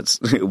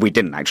 we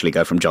didn't actually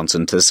go from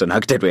Johnson to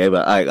Sunak, did we?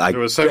 But there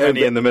were so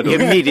many in the middle.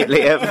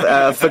 Immediately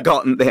have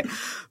forgotten it.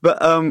 But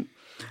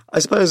I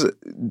suppose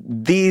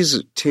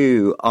these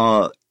two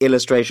are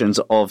illustrations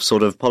of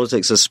sort of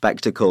politics as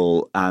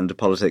spectacle and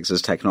politics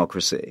as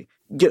technocracy.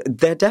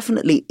 There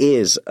definitely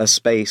is a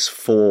space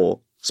for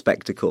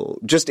spectacle,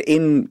 just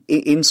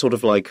in sort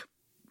of like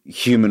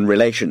human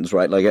relations,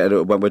 right? Like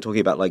when we're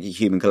talking about like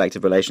human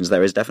collective relations,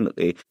 there is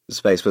definitely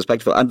space for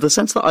spectacle. And the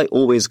sense that I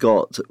always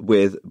got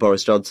with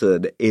Boris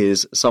Johnson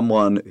is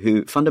someone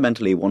who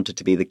fundamentally wanted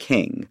to be the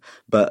king,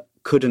 but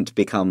couldn't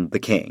become the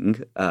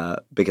king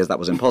because that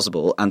was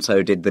impossible, and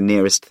so did the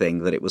nearest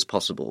thing that it was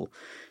possible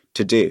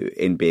to do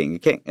in being a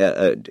king,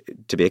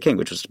 to be a king,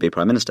 which was to be a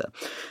prime minister.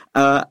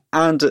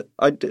 And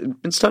I'd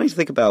been starting to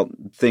think about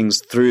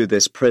things through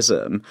this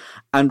prism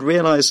and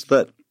realized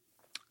that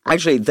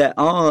actually there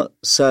are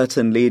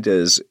certain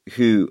leaders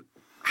who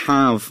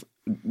have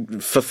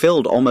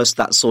fulfilled almost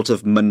that sort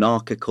of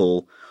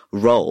monarchical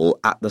role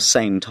at the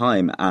same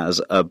time as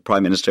a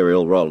prime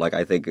ministerial role. Like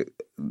I think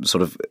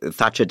sort of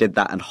Thatcher did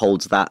that and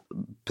holds that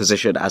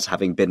position as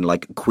having been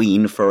like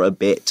queen for a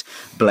bit.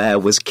 Blair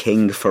was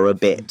king for a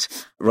bit.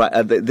 Right.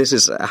 This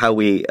is how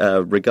we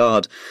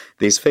regard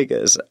these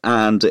figures.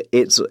 And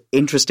it's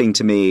interesting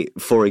to me,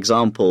 for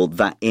example,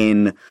 that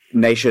in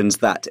nations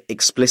that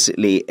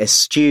explicitly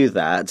eschew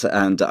that,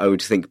 and I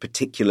would think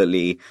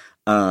particularly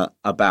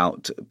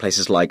about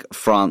places like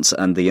France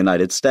and the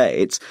United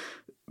States,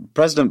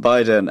 President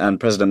Biden and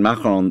President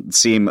Macron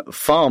seem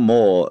far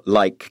more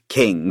like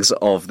kings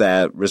of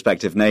their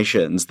respective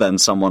nations than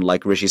someone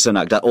like Rishi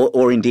Sunak,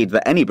 or indeed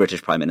that any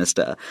British Prime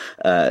Minister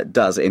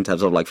does in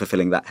terms of like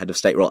fulfilling that head of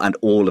state role and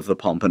all of the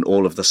pomp and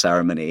all of the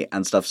ceremony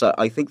and stuff. So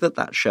I think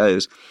that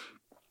shows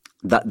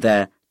that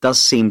there does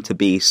seem to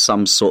be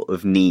some sort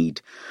of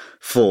need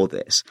for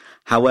this.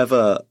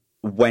 However,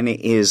 when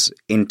it is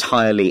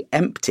entirely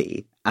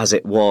empty, as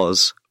it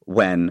was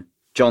when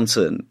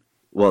Johnson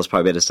was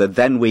Prime Minister,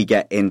 then we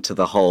get into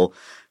the whole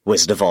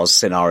Wizard of Oz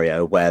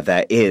scenario where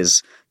there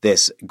is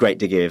this great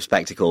degree of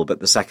spectacle, but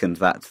the second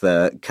that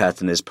the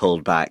curtain is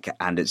pulled back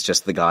and it's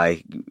just the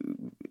guy,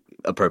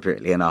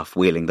 appropriately enough,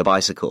 wheeling the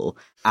bicycle,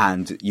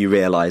 and you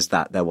realise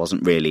that there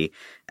wasn't really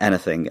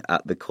anything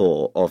at the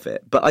core of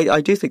it. But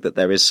I do think that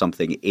there is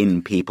something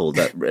in people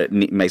that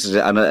makes it.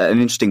 And an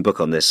interesting book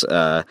on this,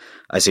 I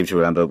seem to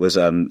remember, was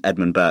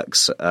Edmund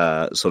Burke's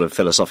sort of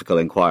philosophical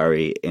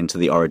inquiry into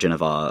the origin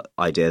of our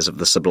ideas of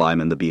the sublime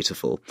and the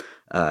beautiful.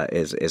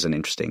 Is an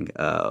interesting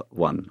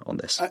one on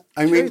this.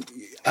 I mean,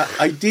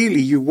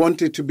 ideally, you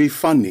want it to be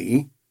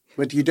funny,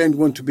 but you don't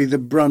want to be the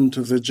brunt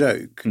of the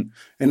joke.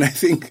 And I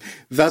think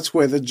that's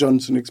where the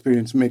Johnson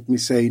experience made me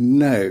say,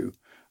 no.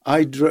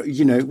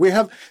 We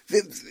have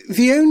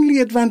the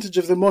only advantage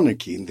of the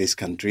monarchy in this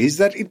country is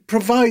that it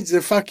provides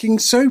a fucking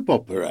soap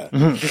opera.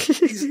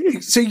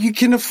 So you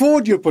can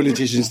afford your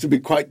politicians to be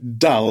quite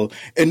dull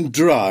and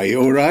dry,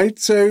 all right?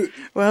 So,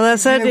 well,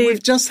 that's certainly...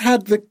 we've just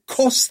had the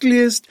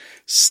costliest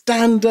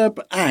stand-up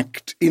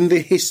act in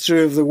the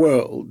history of the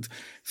world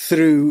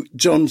through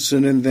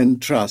Johnson and then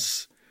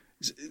Truss.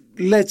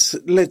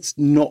 Let's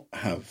not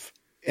have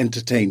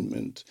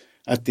entertainment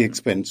at the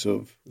expense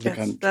of the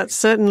country. That's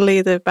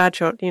certainly the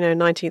Bagehot,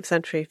 19th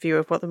century view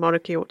of what the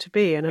monarchy ought to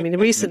be. And I mean,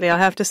 recently I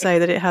have to say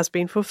that it has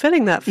been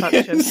fulfilling that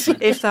function, yes.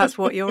 If that's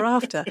what you're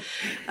after.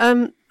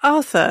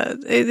 Arthur,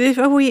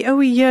 are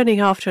we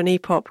yearning after an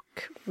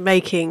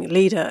epoch-making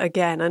leader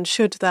again? And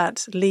should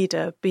that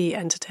leader be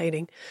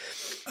entertaining?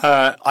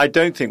 I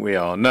don't think we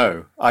are,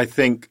 no. I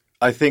think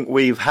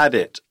we've had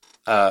it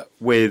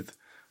with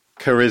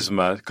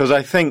charisma, because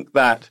I think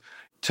that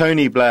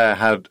Tony Blair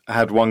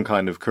had one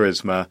kind of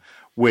charisma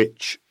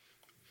which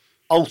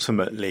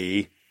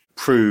ultimately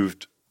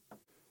proved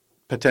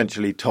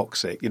potentially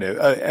toxic.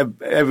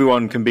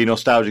 Everyone can be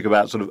nostalgic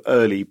about sort of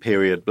early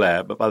period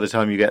Blair, but by the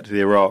time you get to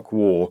the Iraq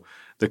War,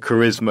 the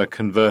charisma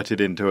converted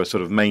into a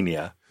sort of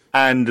mania.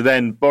 And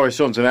then Boris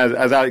Johnson,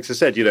 as Alex has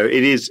said,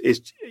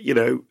 it's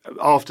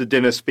after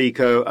dinner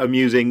speaker,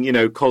 amusing,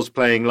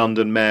 cosplaying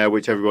London mayor,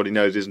 which everybody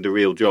knows isn't a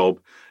real job.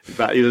 In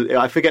fact,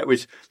 I forget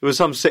which. There was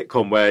some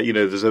sitcom where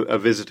there's a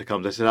visitor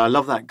comes. I said, I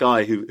love that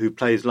guy who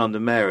plays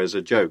London mayor as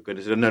a joke, and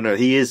he said, no,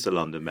 he is the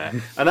London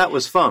mayor, and that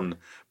was fun.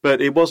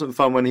 But it wasn't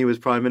fun when he was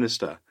Prime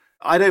Minister.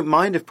 I don't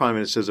mind if Prime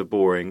Ministers are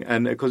boring,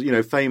 and because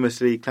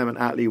famously Clement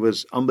Attlee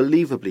was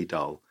unbelievably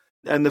dull.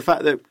 And the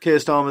fact that Keir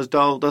Starmer's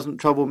dull doesn't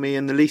trouble me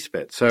in the least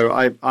bit. So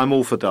I'm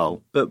all for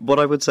dull. But what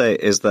I would say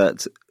is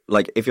that,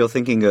 if you're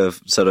thinking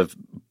of sort of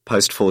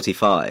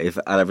post-45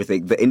 and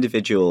everything, the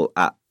individual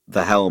at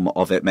the helm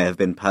of it may have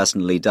been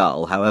personally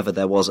dull. However,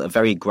 there was a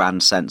very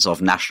grand sense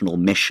of national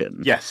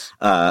mission. Yes.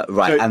 Right.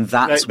 So and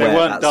that's where... They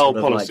weren't dull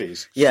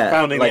policies.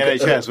 Founding the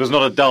NHS was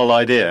not a dull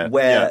idea.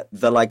 Where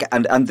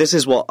and this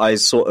is what I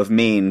sort of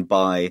mean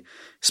by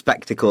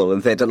spectacle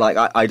and theatre.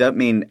 I don't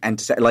mean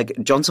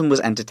Johnson was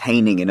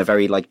entertaining in a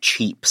very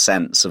cheap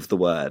sense of the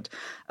word,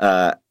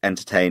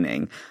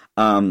 entertaining.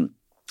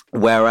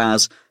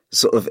 Whereas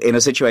sort of in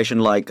a situation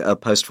like a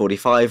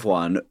post-45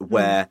 one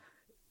where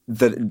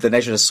the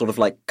nation has sort of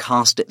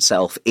cast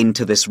itself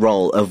into this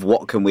role of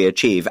what can we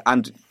achieve.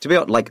 And to be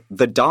honest,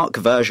 the dark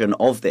version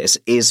of this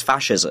is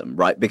fascism,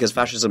 right? Because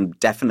fascism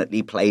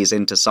definitely plays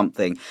into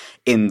something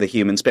in the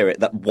human spirit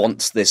that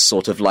wants this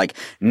sort of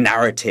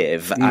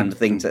narrative and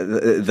thing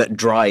that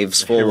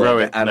drives forward.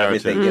 Heroic and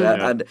narrative.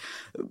 Everything.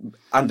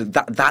 And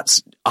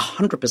that's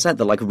 100%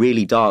 the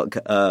really dark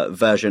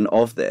version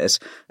of this.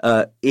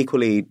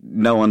 Equally,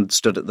 no one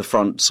stood at the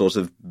front sort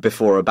of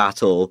before a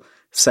battle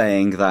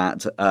saying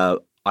that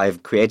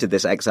I've created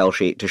this Excel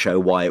sheet to show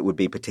why it would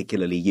be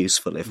particularly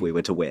useful if we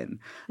were to win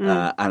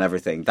and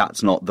everything.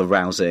 That's not the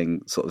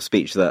rousing sort of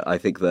speech that I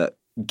think that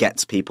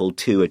gets people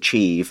to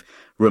achieve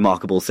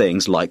remarkable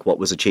things like what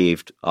was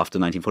achieved after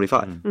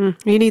 1945.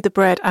 You need the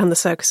bread and the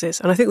circuses.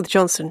 And I think with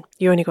Johnson,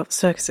 you only got the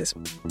circuses.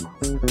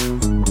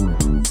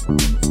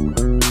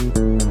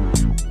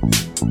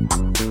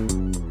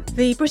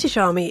 The British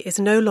Army is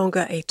no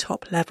longer a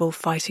top-level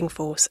fighting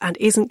force and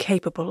isn't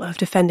capable of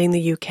defending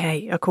the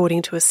UK,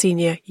 according to a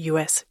senior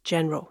US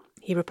general.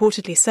 He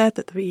reportedly said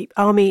that the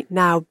Army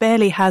now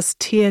barely has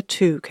Tier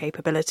 2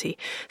 capability,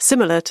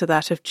 similar to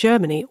that of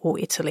Germany or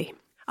Italy.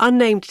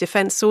 Unnamed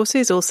defence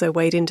sources also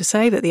weighed in to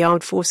say that the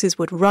armed forces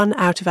would run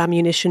out of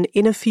ammunition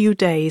in a few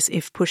days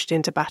if pushed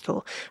into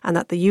battle, and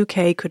that the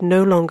UK could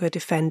no longer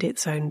defend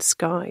its own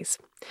skies.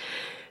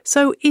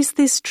 So is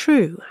this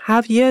true?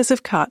 Have years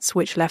of cuts,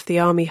 which left the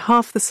army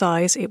half the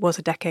size it was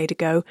a decade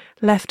ago,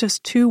 left us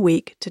too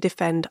weak to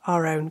defend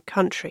our own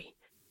country?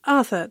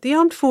 Arthur, the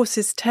armed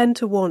forces tend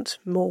to want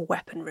more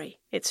weaponry,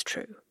 it's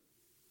true.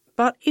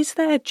 But is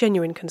there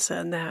genuine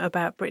concern there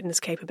about Britain's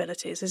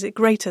capabilities? Is it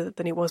greater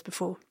than it was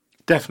before?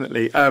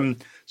 Definitely.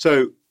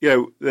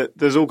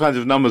 There's all kinds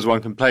of numbers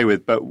one can play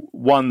with, but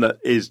one that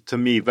is, to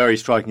me, very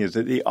striking is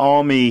that the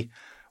army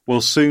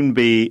will soon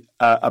be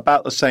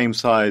about the same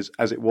size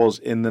as it was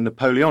in the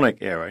Napoleonic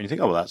era. And you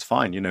think, oh, well, that's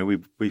fine.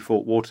 We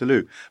fought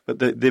Waterloo. But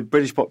the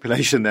British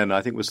population then,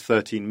 I think, was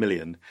 13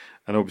 million.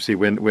 And obviously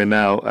we're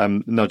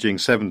now nudging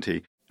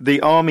 70.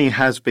 The army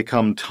has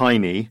become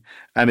tiny,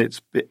 and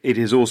it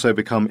has also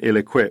become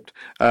ill-equipped.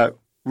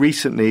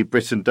 Recently,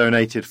 Britain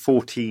donated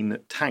 14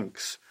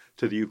 tanks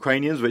to the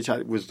Ukrainians, which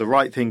was the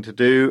right thing to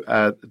do.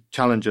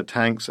 Challenger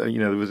tanks,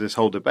 there was this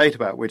whole debate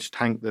about which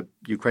tank the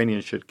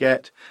Ukrainians should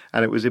get,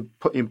 and it was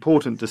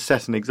important to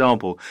set an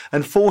example.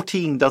 And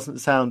 14 doesn't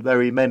sound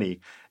very many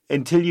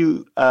until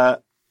you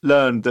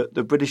learn that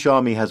the British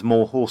Army has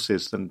more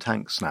horses than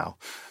tanks now.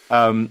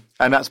 And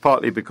that's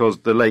partly because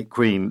the late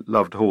Queen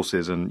loved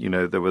horses, and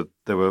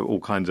there were all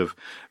kinds of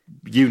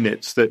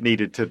units that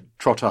needed to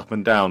trot up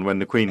and down when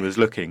the Queen was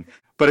looking.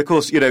 But of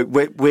course,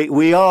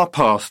 we are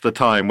past the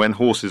time when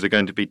horses are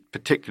going to be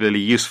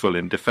particularly useful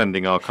in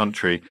defending our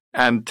country,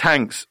 and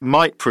tanks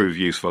might prove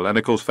useful. And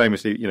of course,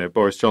 famously,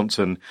 Boris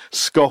Johnson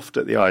scoffed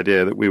at the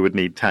idea that we would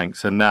need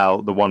tanks, and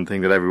now the one thing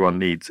that everyone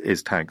needs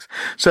is tanks.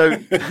 So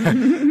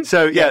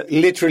yeah,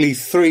 literally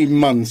 3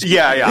 months.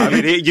 Yeah. I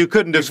mean, you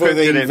couldn't have before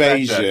the scripted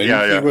invasion. It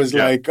better. He was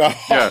like,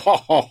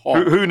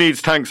 Who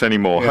needs tanks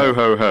anymore? Yeah. Ho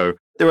ho ho.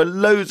 There are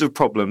loads of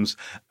problems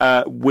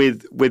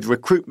with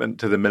recruitment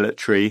to the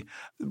military.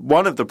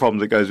 One of the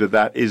problems that goes with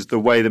that is the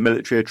way the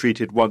military are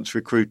treated once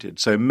recruited.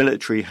 So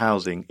military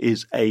housing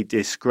is a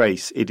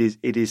disgrace. It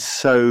is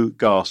so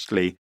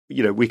ghastly.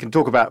 We can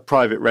talk about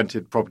private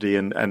rented property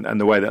and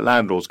the way that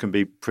landlords can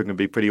be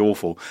pretty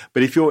awful.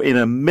 But if you're in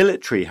a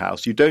military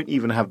house, you don't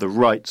even have the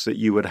rights that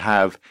you would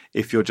have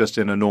if you're just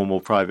in a normal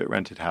private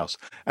rented house.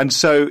 And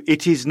so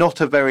it is not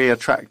a very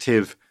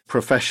attractive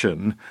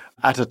profession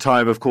at a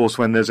time, of course,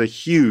 when there's a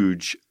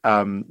huge,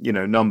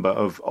 number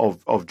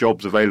of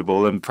jobs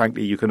available, and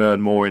frankly, you can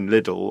earn more in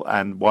Lidl.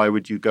 And why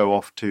would you go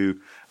off to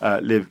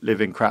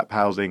live in crap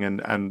housing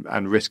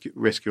and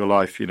risk your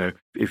life,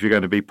 if you're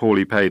going to be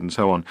poorly paid and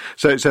so on.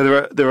 So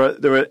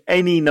there are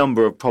any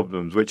number of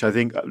problems, which I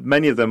think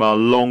many of them are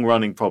long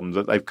running problems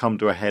that they've come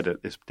to a head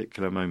at this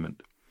particular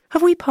moment.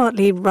 Have we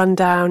partly run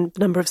down the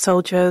number of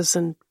soldiers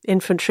and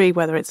infantry,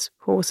 whether it's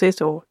horses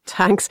or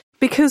tanks,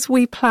 because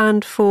we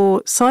planned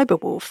for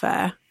cyber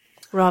warfare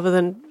rather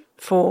than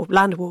for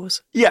land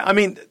wars? Yeah, I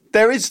mean,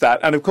 there is that.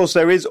 And of course,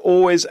 there is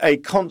always a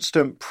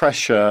constant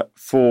pressure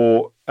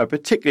for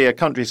particularly a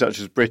country such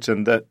as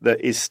Britain that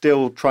is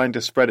still trying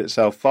to spread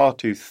itself far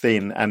too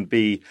thin and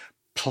be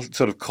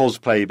sort of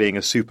cosplay being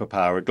a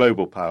superpower, a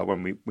global power,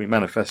 when we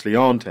manifestly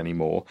aren't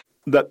anymore.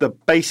 That the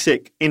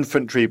basic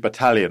infantry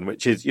battalion,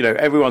 which is,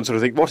 everyone sort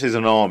of think, what is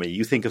an army?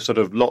 You think of sort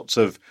of lots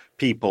of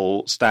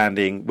people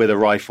standing with a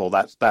rifle.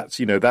 That's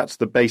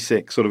the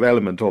basic sort of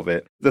element of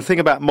it. The thing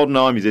about modern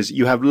armies is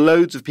you have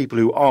loads of people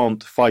who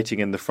aren't fighting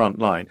in the front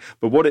line.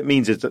 But what it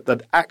means is that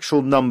the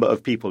actual number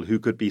of people who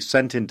could be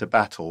sent into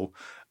battle,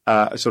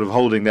 sort of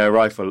holding their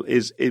rifle,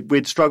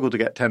 we'd struggle to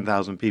get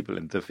 10,000 people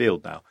into the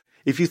field now.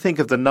 If you think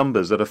of the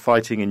numbers that are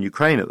fighting in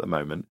Ukraine at the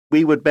moment,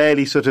 we would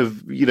barely sort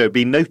of,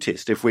 be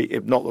noticed if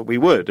not that we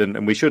would,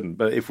 and we shouldn't,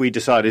 but if we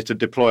decided to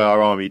deploy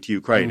our army to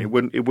Ukraine,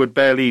 it would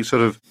barely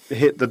sort of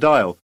hit the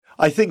dial.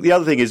 I think the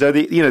other thing is, though,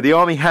 the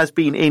army has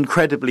been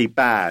incredibly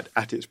bad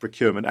at its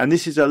procurement, and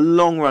this is a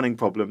long-running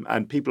problem,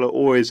 and people are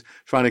always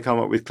trying to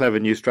come up with clever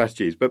new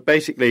strategies. But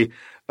basically,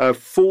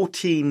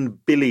 £14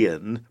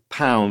 billion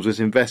was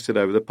invested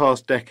over the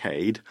past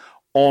decade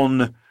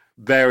on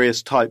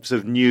various types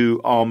of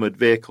new armoured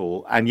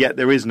vehicle, and yet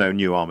there is no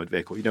new armoured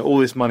vehicle. All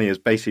this money has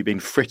basically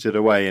been frittered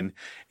away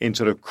in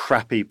sort of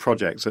crappy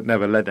projects that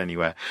never led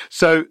anywhere.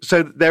 So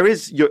there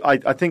is,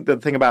 I think the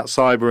thing about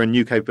cyber and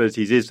new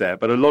capabilities is there,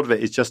 but a lot of it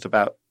is just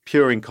about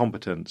pure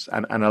incompetence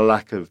and a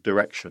lack of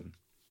direction.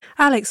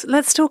 Alex,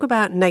 let's talk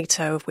about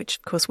NATO, of which,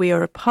 of course, we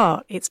are a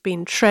part. It's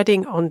been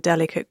treading on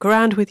delicate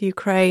ground with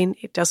Ukraine.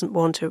 It doesn't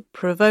want to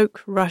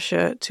provoke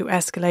Russia to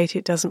escalate.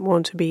 It doesn't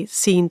want to be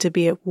seen to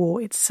be at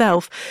war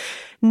itself.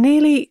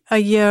 Nearly a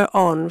year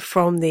on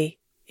from the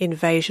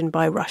invasion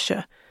by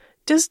Russia,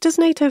 does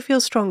NATO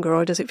feel stronger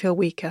or does it feel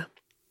weaker?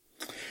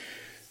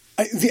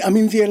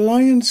 The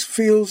alliance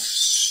feels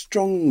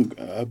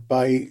stronger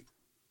by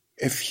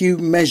a few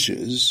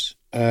measures.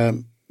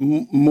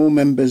 More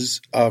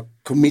members are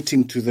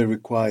committing to the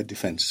required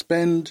defence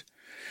spend.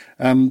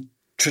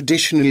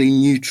 Traditionally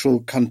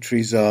neutral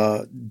countries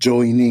are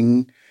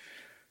joining.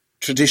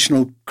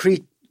 Traditional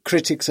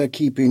critics are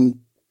keeping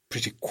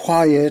pretty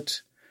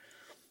quiet.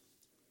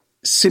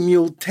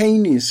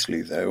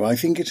 Simultaneously, though, I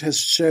think it has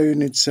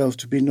shown itself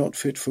to be not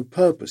fit for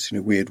purpose in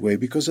a weird way,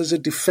 because as a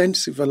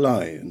defensive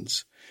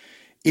alliance,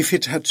 if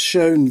it had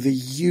shown the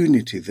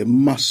unity, the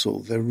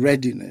muscle, the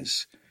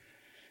readiness,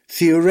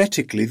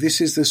 theoretically,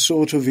 this is the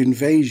sort of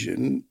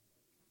invasion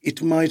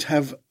it might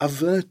have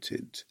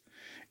averted.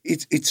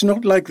 It's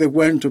not like there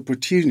weren't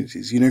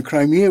opportunities.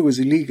 Crimea was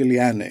illegally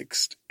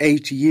annexed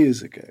 80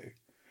 years ago.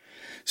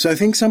 So I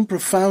think some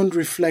profound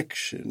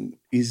reflection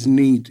is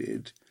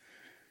needed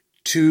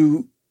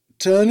to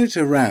turn it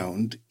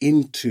around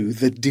into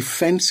the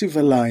defensive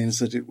alliance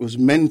that it was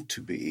meant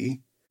to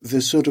be,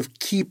 the sort of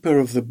keeper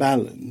of the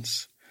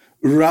balance,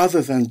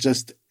 rather than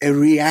just a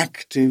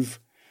reactive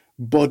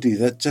body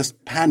that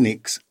just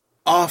panics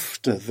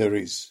after there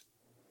is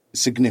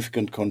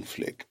significant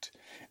conflict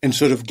and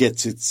sort of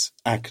gets its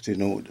act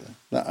in order.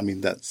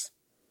 That's...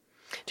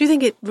 Do you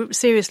think it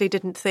seriously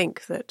didn't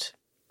think that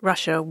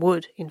Russia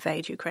would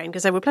invade Ukraine?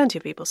 Because there were plenty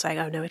of people saying,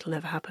 oh no, it'll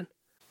never happen.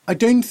 I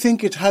don't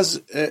think it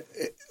has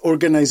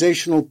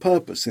organizational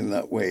purpose in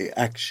that way,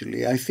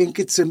 actually. I think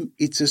it's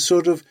a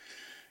sort of,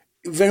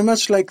 very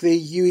much like the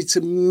EU, it's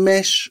a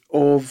mesh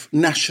of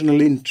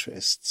national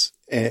interests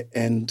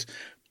and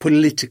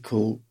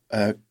political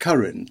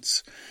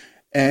currents.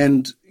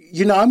 And,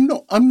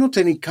 I'm not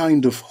any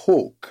kind of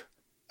hawk.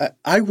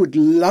 I would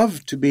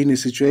love to be in a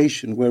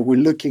situation where we're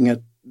looking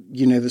at,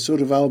 the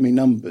sort of army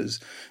numbers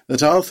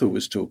that Arthur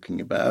was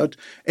talking about,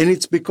 and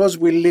it's because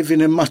we live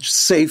in a much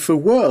safer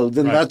world,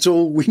 and that's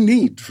all we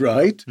need,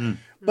 right? Mm.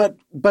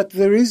 But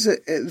there is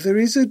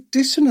a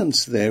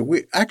dissonance there.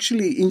 We're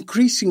actually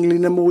increasingly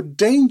in a more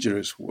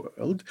dangerous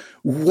world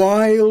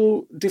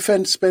while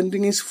defense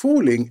spending is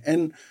falling,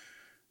 and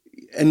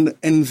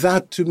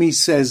that to me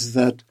says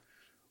that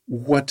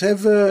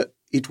whatever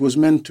it was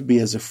meant to be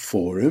as a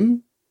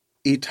forum,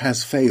 it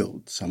has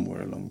failed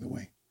somewhere along the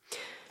way.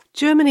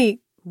 Germany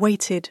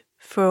waited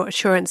for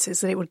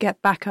assurances that it would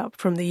get backup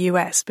from the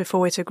US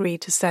before it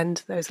agreed to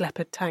send those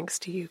Leopard tanks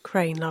to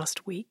Ukraine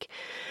last week.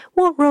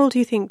 What role do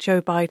you think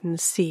Joe Biden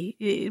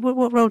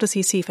what role does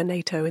he see for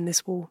NATO in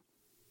this war?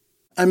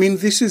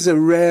 This is a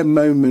rare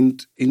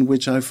moment in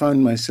which I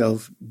found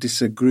myself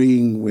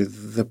disagreeing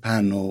with the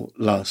panel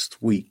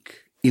last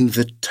week in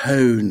the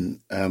tone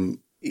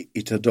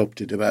it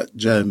adopted about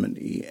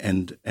Germany,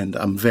 and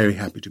I'm very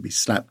happy to be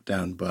slapped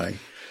down by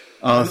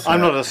Arthur. I'm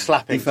not a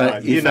slapping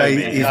type. If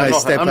I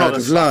step out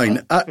of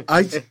line.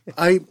 I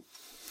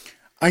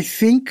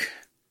think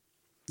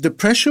the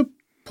pressure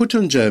put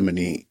on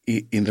Germany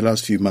in the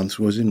last few months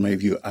was, in my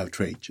view,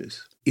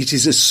 outrageous. It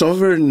is a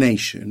sovereign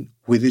nation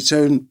with its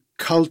own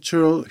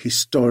cultural,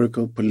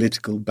 historical,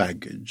 political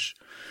baggage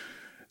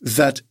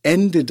that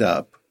ended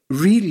up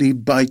really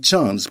by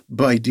chance,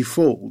 by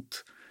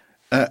default,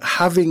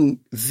 having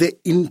the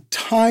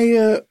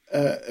entire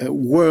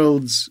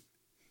world's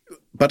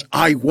 "but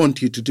I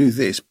want you to do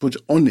this" put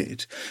on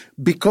it,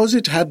 because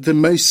it had the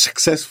most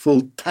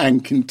successful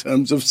tank in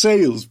terms of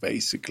sales,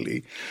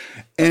 basically.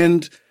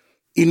 And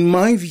in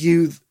my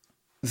view,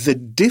 the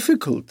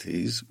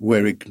difficulties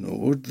were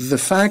ignored. The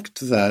fact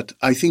that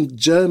I think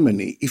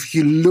Germany, if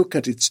you look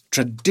at its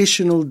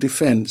traditional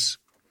defense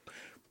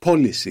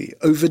policy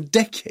over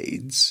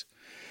decades,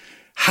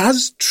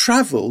 has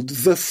travelled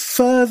the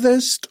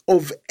furthest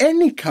of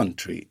any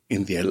country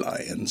in the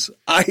alliance.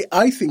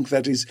 I think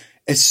that is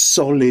a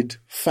solid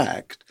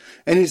fact.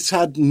 And it's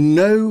had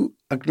no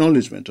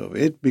acknowledgement of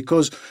it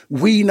because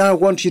we now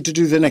want you to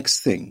do the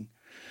next thing.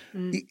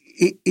 Mm.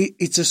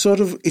 It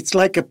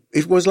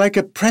was like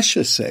a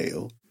pressure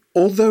sale.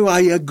 Although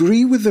I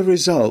agree with the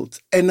result,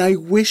 and I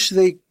wish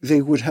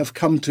they would have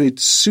come to it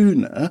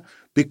sooner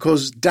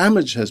because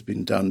damage has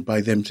been done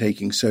by them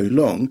taking so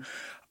long,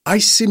 I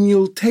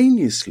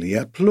simultaneously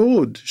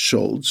applaud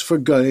Scholz for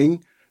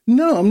going,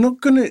 no, I'm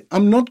not going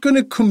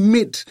to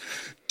commit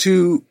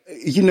to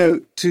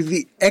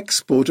the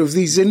export of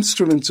these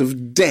instruments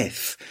of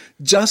death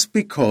just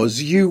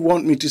because you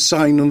want me to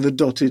sign on the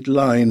dotted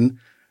line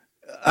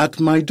at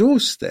my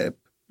doorstep.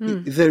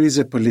 Mm. There is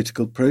a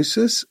political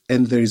process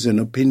and there is an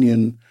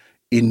opinion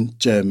in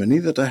Germany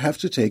that I have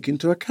to take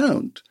into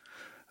account.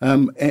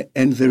 And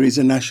there is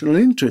a national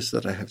interest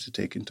that I have to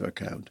take into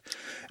account.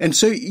 And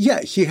so,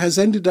 he has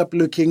ended up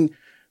looking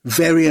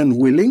very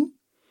unwilling,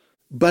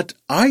 but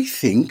I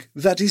think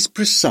that is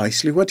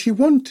precisely what he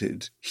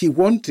wanted. He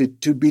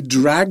wanted to be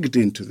dragged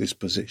into this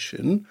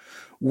position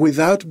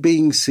without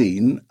being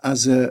seen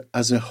as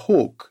a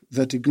hawk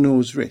that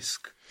ignores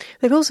risk.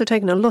 They've also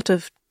taken a lot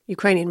of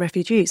Ukrainian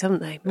refugees,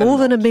 haven't they? More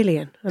than 1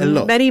 million. A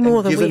lot. Many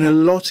more than we have. Given a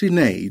lot in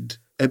aid.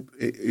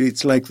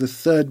 It's like the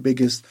third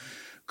biggest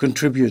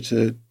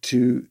contributor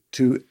to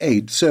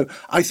aid. So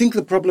I think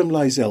the problem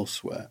lies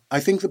elsewhere.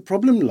 I think the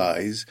problem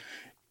lies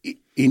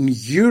in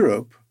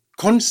Europe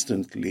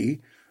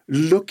constantly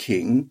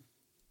looking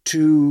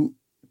to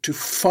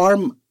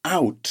farm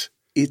out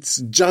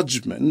its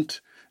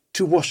judgment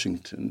to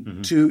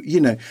Washington.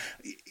 Mm-hmm.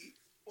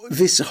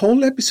 This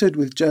whole episode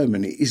with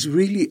Germany is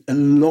really a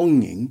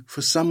longing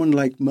for someone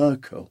like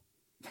Merkel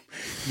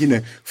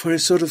for a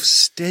sort of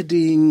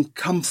steadying,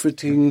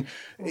 comforting,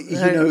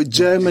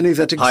 Germany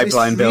that exists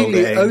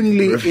really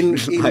only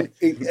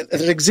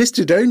that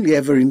existed only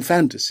ever in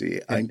fantasy,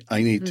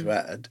 I need to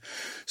add.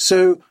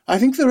 So I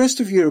think the rest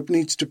of Europe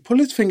needs to pull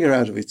its finger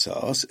out of its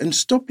arse and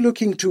stop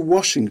looking to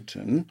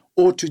Washington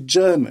or to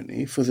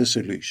Germany for the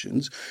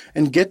solutions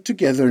and get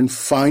together and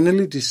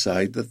finally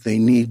decide that they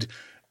need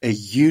a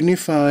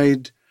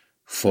unified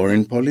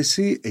foreign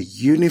policy, a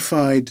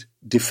unified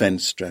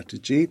defense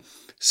strategy,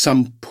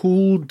 some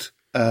pooled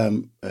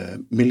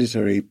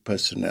military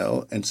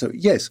personnel. And so,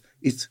 yes,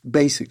 it's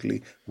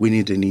basically we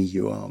need an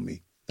EU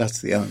army.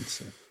 That's the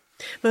answer.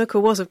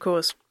 Merkel was, of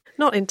course,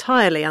 not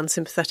entirely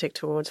unsympathetic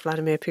towards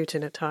Vladimir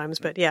Putin at times,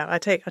 but yeah, I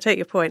take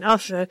your point.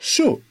 Arthur,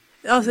 sure.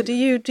 Arthur, do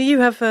you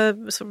have a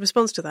sort of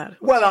response to that?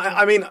 Well,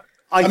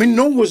 I mean,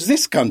 nor was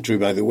this country,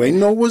 by the way,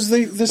 nor was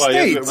the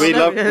States. We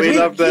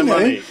love their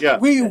money. Yeah,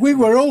 we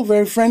were all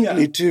very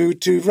friendly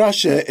to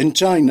Russia and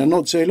China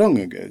not so long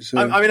ago. So.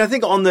 I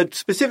think on the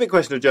specific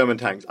question of German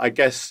tanks, I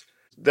guess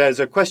there's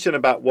a question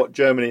about what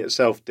Germany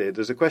itself did.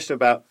 There's a question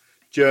about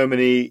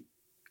Germany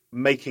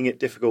making it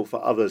difficult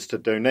for others to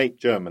donate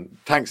German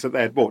tanks that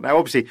they had bought. Now,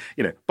 obviously,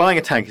 buying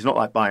a tank is not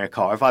like buying a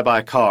car. If I buy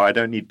a car, I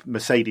don't need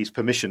Mercedes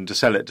permission to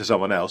sell it to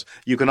someone else.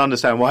 You can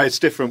understand why it's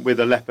different with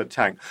a Leopard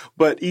tank.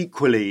 But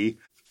equally,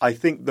 I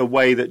think the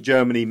way that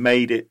Germany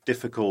made it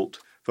difficult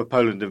for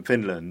Poland and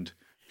Finland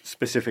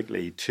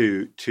specifically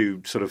to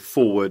sort of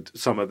forward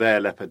some of their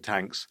Leopard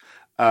tanks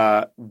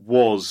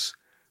was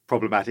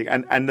problematic.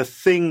 And the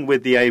thing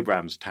with the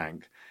Abrams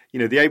tank,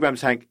 the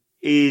Abrams tank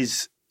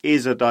is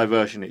a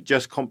diversion. It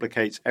just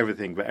complicates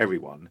everything for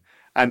everyone.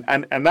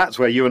 And that's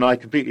where you and I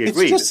completely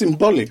agree. It's just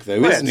symbolic,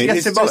 though, isn't it?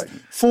 It's symbolic.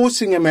 Just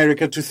forcing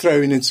America to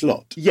throw in its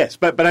lot. Yes,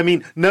 but I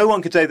mean, no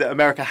one could say that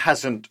America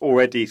hasn't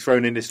already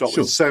thrown in its lot.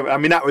 Sure. So, I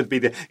mean, that would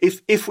be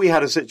if we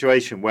had a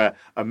situation where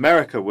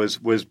America was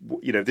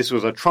this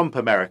was a Trump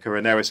America,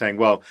 and they were saying,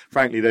 well,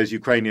 frankly, those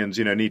Ukrainians,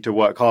 need to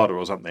work harder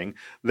or something.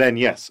 Then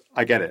yes,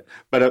 I get it.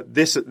 But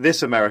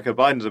this America,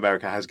 Biden's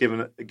America, has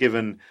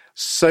given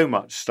so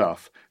much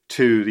stuff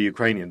to the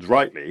Ukrainians,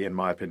 rightly, in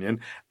my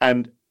opinion,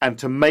 and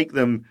to make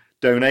them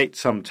donate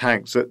some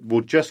tanks that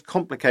will just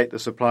complicate the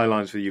supply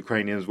lines for the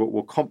Ukrainians,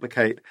 will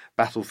complicate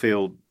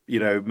battlefield,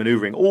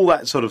 maneuvering, all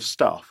that sort of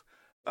stuff.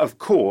 Of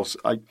course,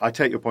 I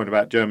take your point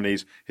about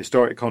Germany's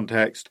historic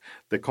context,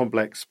 the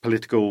complex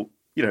political,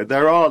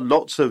 there are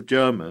lots of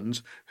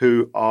Germans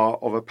who are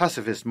of a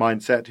pacifist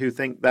mindset who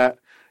think that,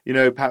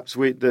 perhaps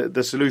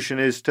the solution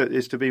is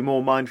to be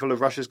more mindful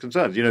of Russia's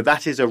concerns.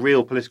 That is a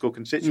real political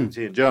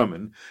constituency in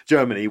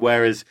Germany,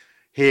 whereas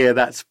here,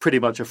 that's pretty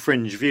much a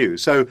fringe view.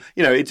 So,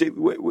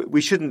 we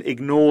shouldn't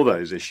ignore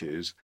those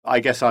issues. I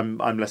guess I'm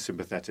less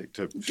sympathetic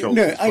to Scholz.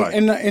 No,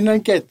 I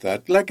get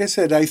that. Like I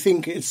said, I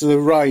think it's the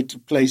right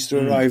place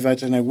to arrive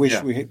at, and I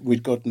wish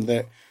we'd gotten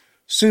there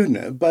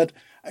sooner. But,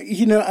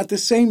 at the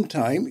same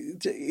time,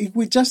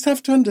 we just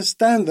have to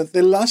understand that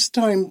the last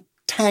time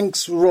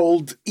tanks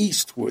rolled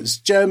eastwards,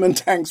 German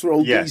tanks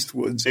rolled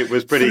eastwards. It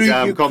was pretty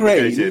damn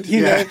complicated.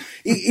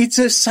 It's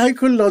a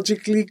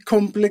psychologically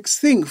complex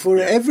thing for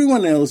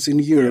everyone else in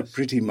Europe,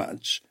 pretty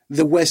much,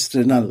 the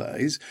Western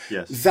allies.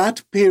 Yes.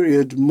 That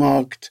period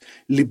marked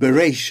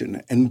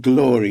liberation and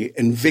glory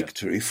and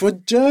victory. For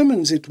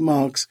Germans, it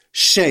marks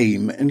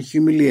shame and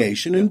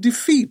humiliation and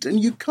defeat.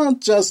 And you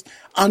can't just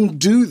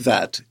undo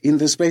that in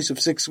the space of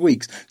 6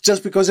 weeks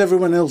just because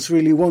everyone else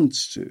really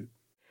wants to.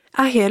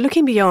 Ahir,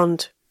 looking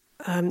beyond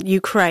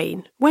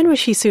Ukraine, when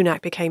Rishi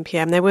Sunak became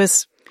PM, there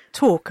was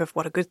talk of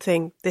what a good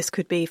thing this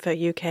could be for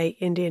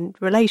UK-Indian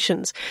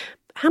relations.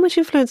 How much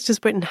influence does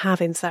Britain have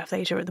in South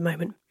Asia at the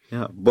moment?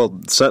 Yeah, well,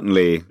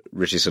 certainly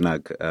Rishi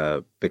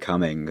Sunak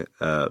becoming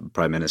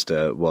Prime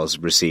Minister was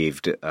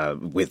received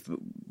with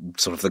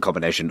sort of the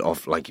combination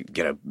of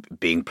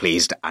being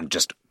pleased and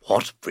just,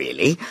 what,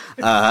 really?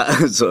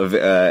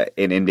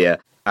 In India.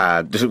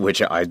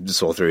 Which I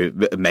saw through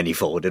many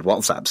forwarded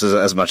WhatsApps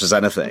as much as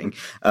anything,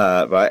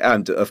 right?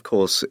 And of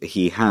course,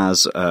 he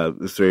has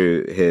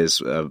through his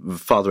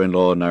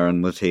father-in-law Narendra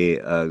Modi,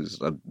 a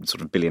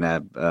sort of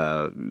billionaire,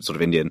 sort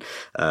of Indian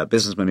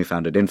businessman who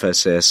founded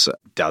Infosys,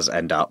 does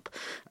end up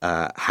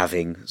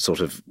having sort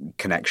of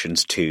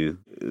connections to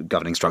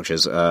governing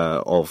structures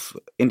of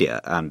India,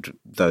 and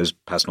those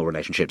personal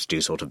relationships do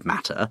sort of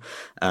matter,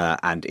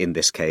 and in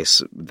this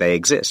case, they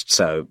exist.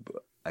 So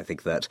I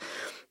think that.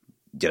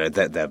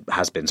 There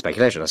has been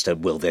speculation as to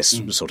will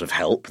this sort of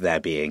help there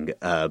being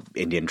an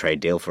Indian trade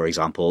deal, for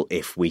example,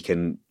 if we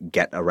can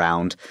get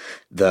around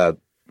the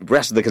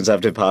rest of the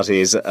Conservative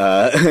Party's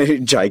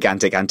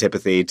gigantic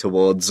antipathy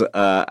towards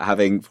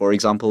having, for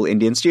example,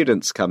 Indian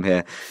students come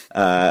here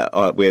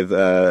with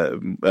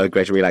a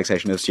greater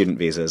relaxation of student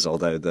visas,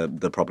 although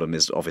the problem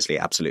is obviously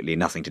absolutely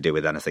nothing to do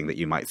with anything that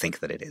you might think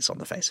that it is on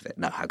the face of it.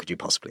 No, how could you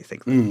possibly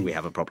think that we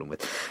have a problem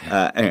with?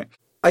 Anyway.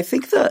 I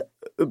think that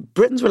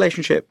Britain's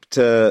relationship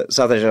to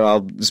South Asia,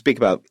 I'll speak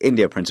about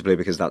India principally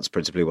because that's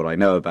principally what I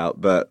know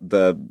about, but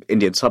the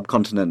Indian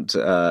subcontinent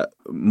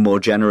more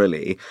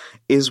generally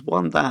is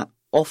one that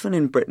often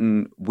in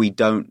Britain we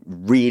don't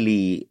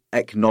really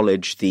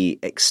acknowledge the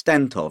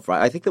extent of,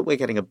 right? I think that we're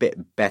getting a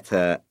bit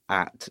better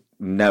at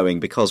knowing,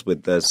 because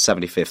with the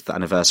 75th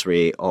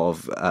anniversary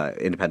of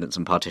independence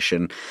and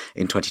partition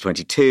in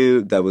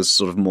 2022, there was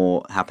sort of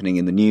more happening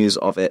in the news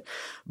of it.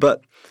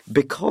 But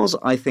because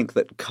I think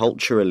that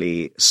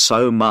culturally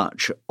so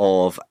much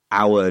of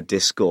our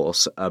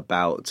discourse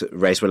about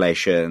race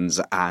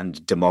relations and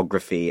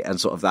demography and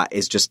sort of that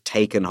is just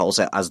taken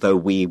wholesale as though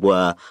we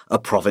were a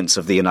province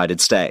of the United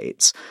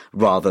States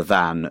rather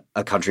than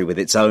a country with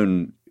its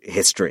own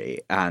history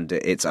and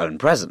its own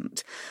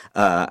present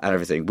and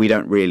everything. We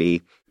don't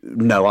really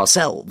know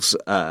ourselves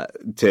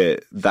to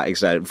that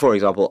extent. For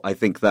example, I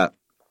think that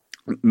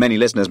many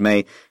listeners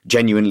may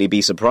genuinely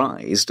be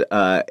surprised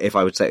if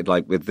I would say,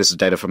 like, with this is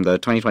data from the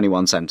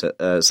 2021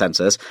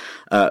 census,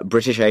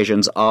 British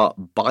Asians are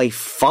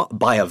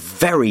by a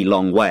very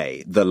long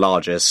way the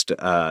largest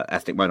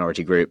ethnic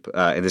minority group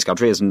in this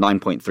country. Is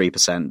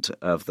 9.3%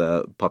 of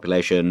the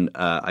population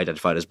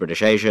identified as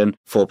British Asian,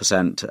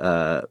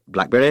 4%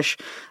 Black British,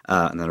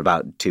 and then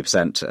about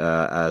 2%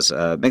 as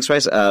mixed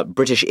race.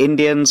 British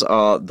Indians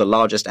are the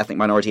largest ethnic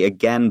minority,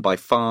 again by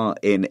far,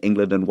 in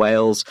England and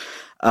Wales.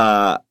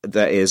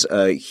 There is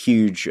a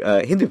huge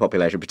Hindu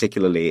population,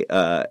 particularly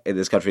in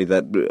this country,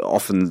 that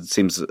often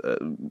seems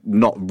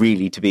not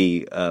really to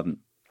be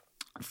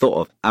thought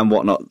of and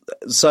whatnot.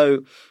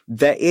 So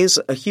there is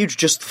a huge,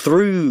 just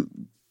through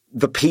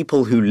the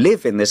people who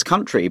live in this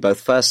country, both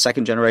first,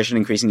 second generation,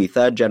 increasingly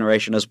third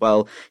generation as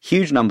well,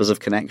 huge numbers of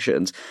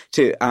connections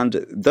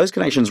and those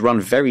connections run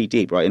very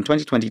deep, right? In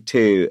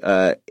 2022,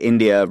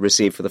 India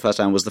received for the first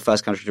time, was the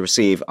first country to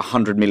receive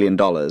 $100 million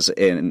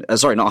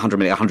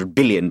 $100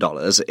 billion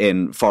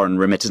in foreign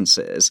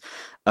remittances,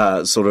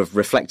 sort of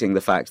reflecting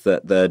the fact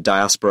that the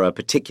diaspora,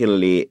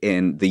 particularly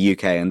in the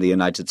UK and the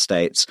United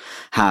States,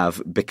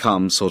 have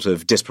become sort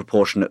of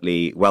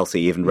disproportionately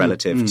wealthy, even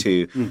relative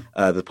to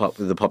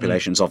the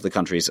populations of the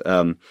countries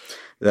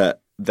that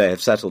they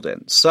have settled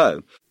in.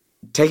 So,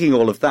 taking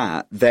all of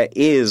that, there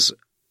is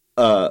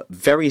a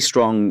very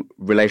strong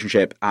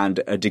relationship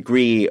and a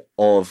degree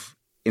of,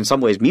 in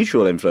some ways,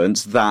 mutual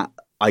influence that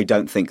I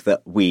don't think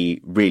that we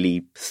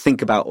really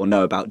think about or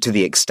know about to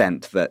the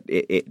extent that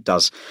it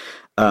does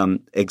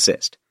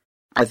exist.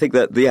 I think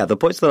that, the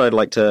points that I'd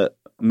like to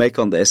make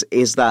on this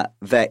is that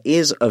there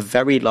is a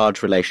very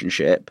large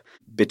relationship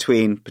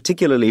between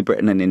particularly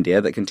Britain and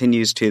India that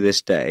continues to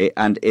this day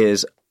and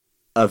is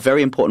a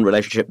very important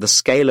relationship, the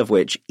scale of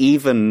which,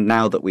 even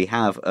now that we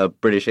have a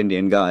British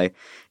Indian guy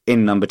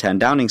in number 10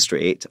 Downing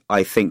Street,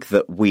 I think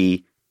that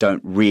we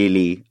don't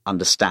really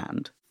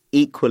understand.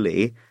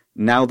 Equally,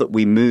 now that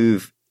we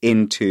move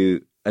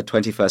into a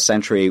 21st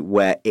century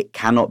where it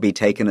cannot be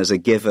taken as a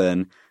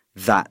given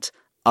that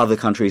other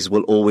countries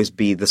will always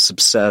be the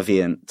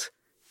subservient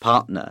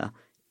partner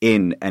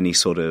in any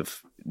sort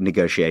of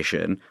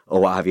negotiation or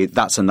what have you,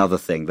 that's another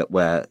thing that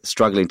we're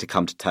struggling to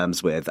come to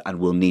terms with and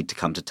will need to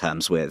come to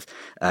terms with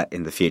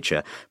in the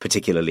future,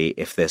 particularly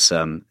if this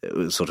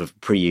sort of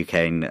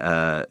pre-Ukraine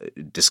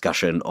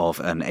discussion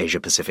of an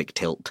Asia-Pacific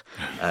tilt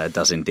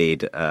does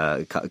indeed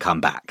come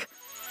back.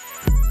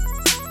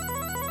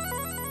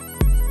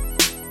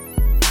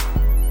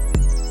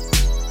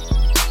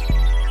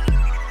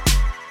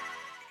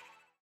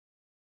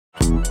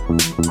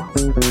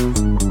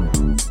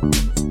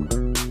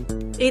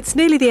 It's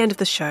nearly the end of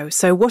the show,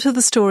 so what are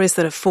the stories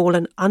that have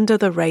fallen under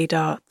the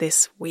radar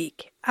this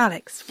week?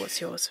 Alex, what's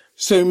yours?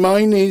 So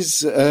mine is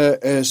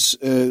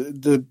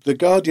the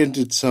Guardian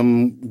did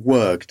some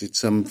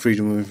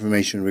Freedom of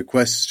Information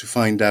requests to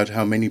find out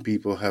how many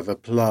people have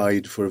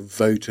applied for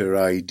voter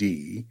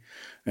ID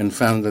and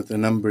found that the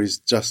number is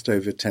just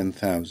over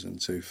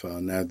 10,000 so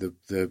far. Now,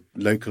 the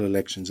local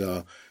elections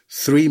are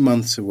 3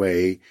 months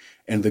away,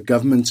 and the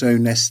government's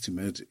own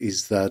estimate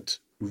is that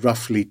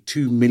roughly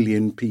 2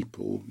 million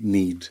people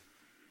need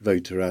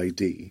voter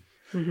ID.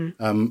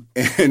 Mm-hmm.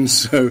 And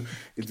so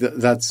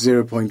that's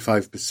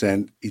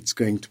 0.5%. It's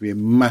going to be a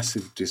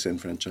massive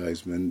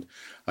disenfranchisement.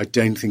 I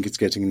don't think it's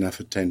getting enough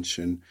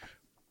attention.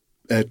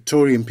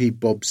 Tory MP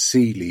Bob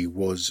Seeley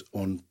was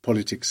on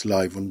Politics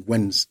Live on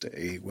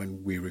Wednesday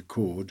when we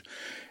record,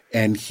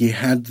 and he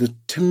had the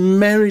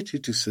temerity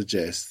to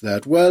suggest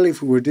that, well,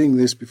 if we were doing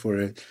this before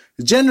a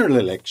general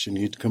election,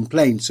 you'd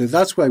complain. So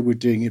that's why we're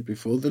doing it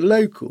before the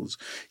locals.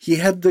 He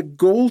had the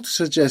gall to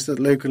suggest that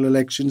local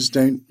elections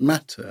don't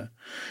matter.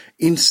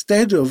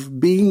 Instead of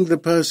being the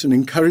person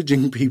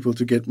encouraging people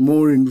to get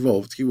more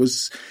involved, he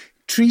was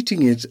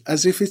treating it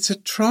as if it's a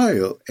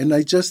trial. And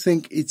I just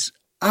think it's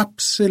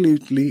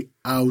absolutely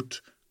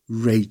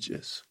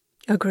outrageous.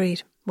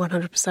 Agreed,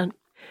 100%.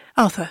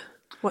 Arthur,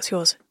 what's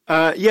yours?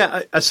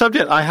 A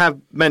subject I have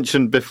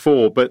mentioned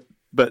before, but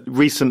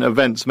recent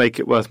events make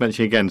it worth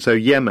mentioning again. So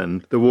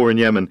Yemen, the war in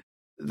Yemen,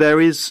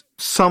 there is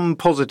some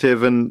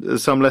positive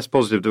and some less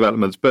positive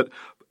developments, but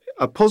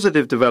a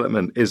positive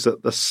development is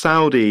that the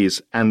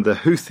Saudis and the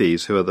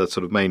Houthis, who are the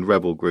sort of main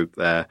rebel group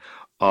there,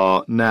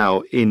 are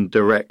now in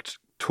direct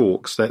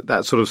talks.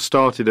 That sort of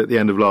started at the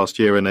end of last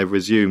year and they've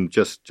resumed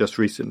just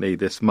recently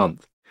this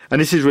month. And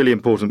this is really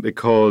important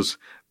because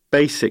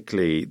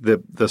basically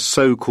the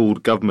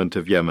so-called government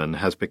of Yemen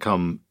has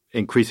become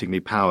increasingly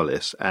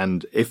powerless,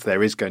 and if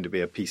there is going to be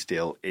a peace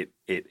deal, it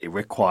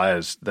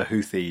requires the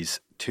Houthis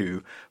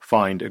to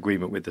find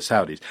agreement with the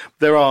Saudis.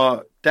 There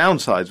are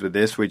downsides with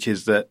this, which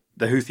is that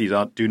the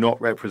Houthis do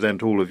not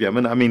represent all of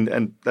Yemen. I mean,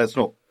 and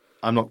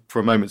I'm not for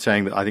a moment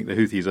saying that I think the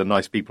Houthis are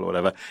nice people or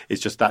whatever.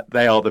 It's just that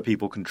they are the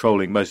people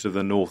controlling most of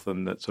the north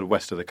and the sort of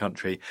west of the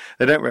country.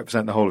 They don't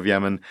represent the whole of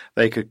Yemen.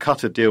 They could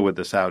cut a deal with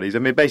the Saudis. I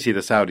mean, basically the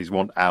Saudis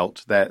want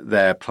out.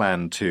 Their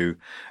plan to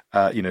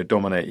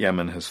dominate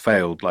Yemen has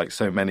failed, like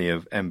so many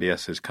of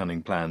MBS's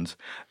cunning plans.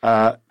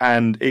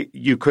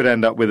 You could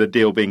end up with a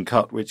deal being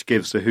cut, which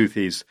gives the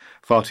Houthis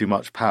far too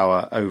much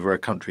power over a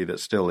country that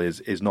still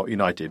is not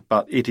united.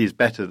 But it is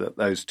better that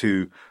those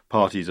two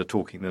parties are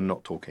talking than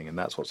not talking, and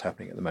that's what's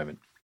happening at the moment.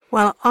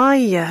 Well, I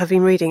have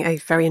been reading a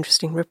very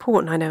interesting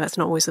report, and I know that's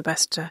not always the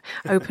best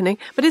opening,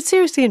 but it's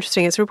seriously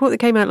interesting. It's a report that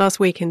came out last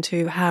week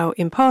into how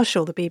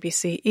impartial the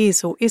BBC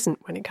is or isn't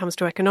when it comes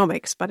to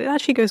economics, but it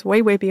actually goes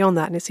way, way beyond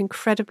that, and it's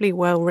incredibly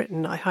well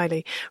written. I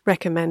highly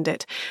recommend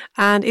it.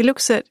 And it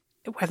looks at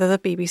whether the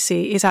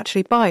BBC is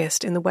actually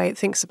biased in the way it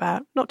thinks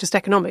about not just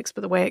economics,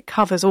 but the way it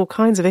covers all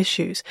kinds of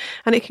issues.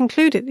 And it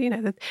concluded,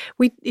 that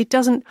it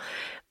doesn't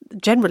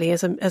generally,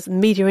 as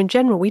media in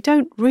general, we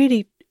don't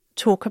really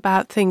talk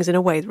about things in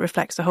a way that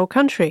reflects the whole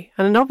country.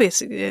 And an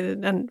obvious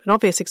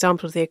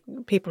example of the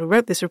people who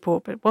wrote this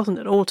report, but it wasn't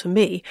at all to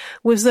me,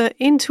 was that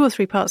in 2 or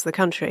 3 parts of the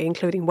country,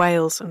 including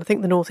Wales and I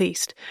think the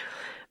northeast,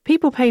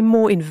 people pay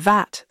more in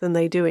VAT than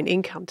they do in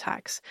income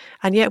tax.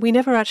 And yet we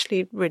never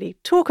actually really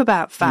talk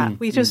about VAT.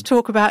 We just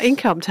talk about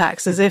income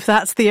tax as if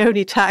that's the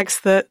only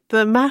tax that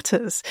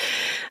matters.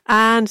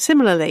 And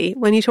similarly,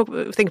 when you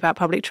think about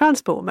public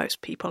transport, most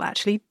people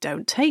actually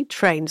don't take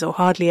trains or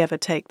hardly ever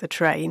take the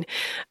train.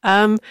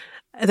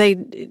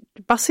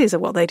 Buses are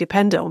what they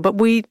depend on, but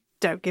we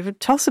don't give a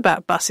toss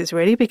about buses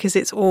really, because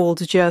it's all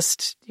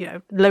just,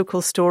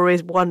 local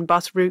stories. One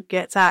bus route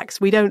gets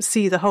axed. We don't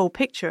see the whole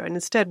picture. And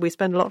instead we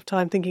spend a lot of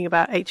time thinking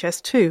about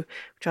HS2,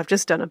 which I've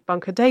just done a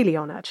bunker daily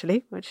on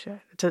actually, which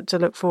to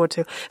look forward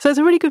to. So it's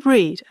a really good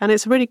read, and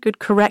it's a really good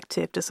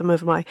corrective to some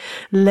of my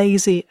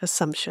lazy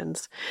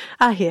assumptions.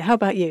 Ahir, how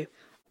about you?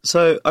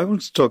 So I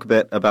want to talk a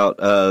bit about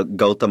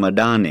Gautam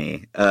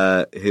Adani,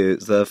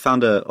 who's the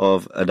founder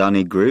of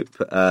Adani Group.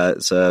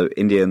 It's an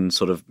Indian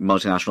sort of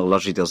multinational,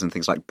 largely deals in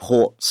things like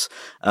ports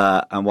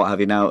and what have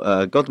you. Now,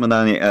 Gautam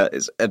Adani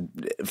is a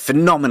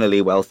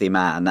phenomenally wealthy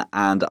man,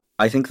 and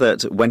I think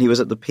that when he was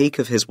at the peak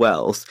of his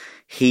wealth,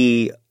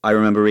 I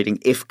remember reading,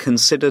 if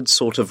considered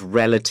sort of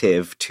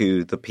relative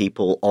to the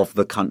people of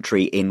the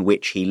country in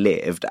which he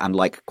lived, and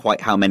like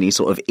quite how many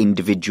sort of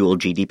individual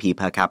GDP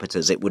per capita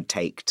it would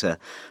take to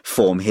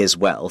form his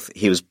wealth,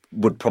 he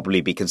would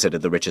probably be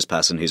considered the richest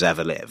person who's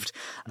ever lived,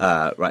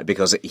 right?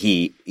 Because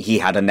he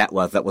had a net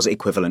worth that was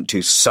equivalent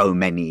to so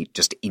many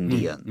just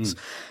Indians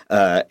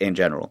in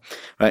general,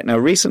 right? Now,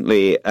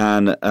 recently,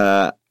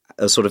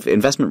 a sort of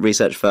investment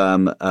research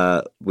firm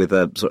with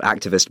a sort of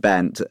activist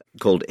bent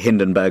called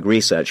Hindenburg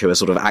Research, who are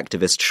sort of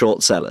activist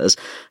short sellers,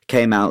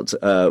 came out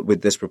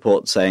with this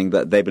report saying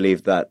that they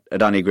believe that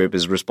Adani Group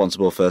is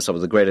responsible for some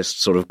of the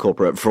greatest sort of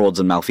corporate frauds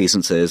and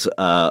malfeasances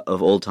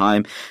of all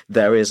time.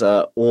 There is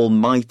a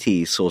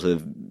almighty sort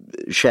of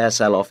share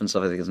sell-off and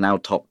stuff. I think it's now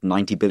topped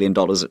 $90 billion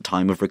at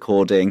time of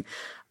recording.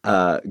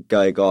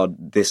 God,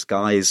 this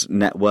guy's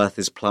net worth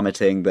is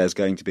plummeting. There's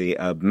going to be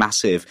a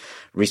massive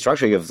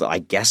restructuring of, I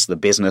guess, the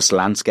business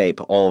landscape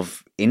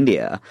of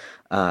India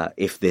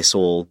if this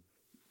all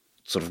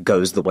sort of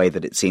goes the way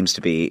that it seems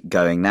to be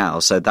going now.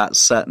 So that's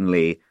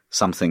certainly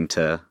something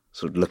to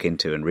sort of look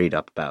into and read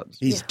up about.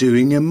 He's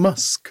doing a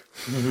Musk.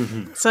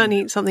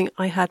 Certainly something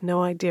I had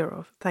no idea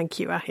of. Thank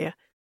you, Ahir.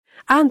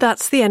 And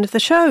that's the end of the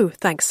show.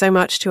 Thanks so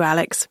much to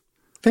Alex.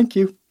 Thank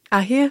you.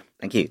 Ahir.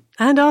 Thank you.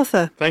 And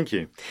Arthur. Thank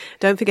you.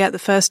 Don't forget the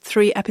first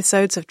 3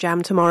 episodes of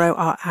Jam Tomorrow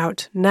are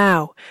out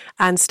now.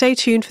 And stay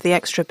tuned for the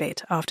extra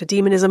bit after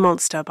Demon is a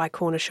Monster by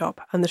Corner Shop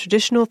and the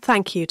traditional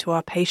thank you to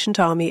our patient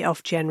army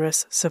of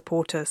generous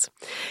supporters.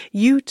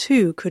 You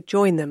too could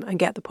join them and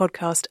get the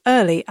podcast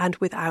early and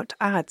without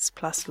ads,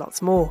 plus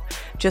lots more.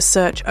 Just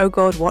search Oh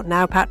God, What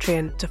Now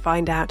Patreon to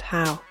find out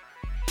how.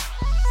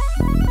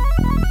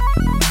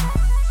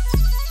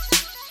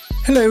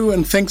 Hello,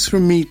 and thanks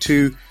from me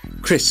to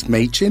Chris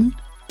Machin,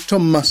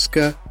 Tom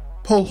Musker,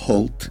 Paul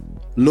Holt,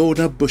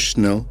 Lorna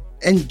Bushnell,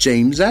 and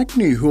James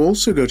Agnew, who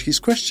also got his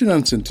question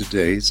answered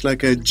today. It's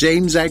like a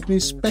James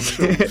Agnew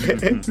special.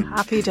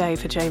 Happy day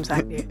for James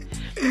Agnew.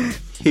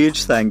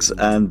 Huge thanks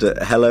and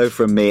hello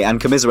from me,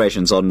 and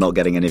commiserations on not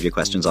getting any of your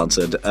questions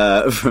answered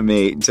from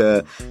me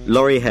to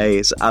Laurie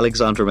Hayes,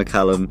 Alexandra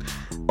McCallum,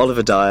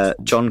 Oliver Dyer,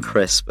 John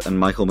Crisp and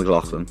Michael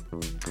McLaughlin.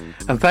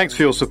 And thanks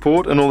for your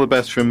support, and all the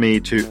best from me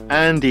to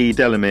Andy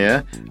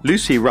Delamere,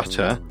 Lucy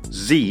Rutter,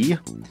 Z,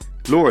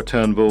 Laura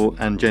Turnbull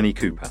and Jenny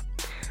Cooper.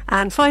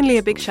 And finally,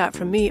 a big shout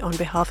from me on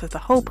behalf of the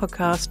whole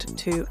podcast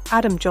to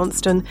Adam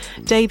Johnston,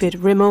 David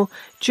Rimmel,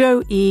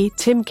 Joe E.,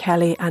 Tim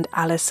Kelly and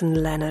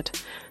Alison Leonard.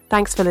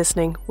 Thanks for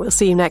listening. We'll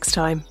see you next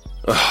time.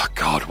 Oh,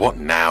 God, what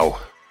now?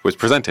 was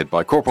presented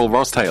by Corporal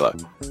Ross Taylor,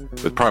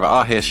 with Private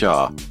Ahir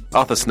Shah,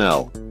 Arthur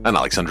Snell, and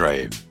Alex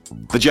Andreev.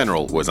 The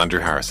General was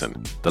Andrew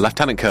Harrison, the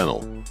Lieutenant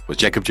Colonel was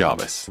Jacob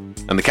Jarvis,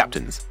 and the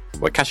Captains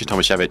were Kasia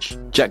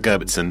Tomaszewicz, Jack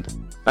Gerbertson,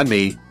 and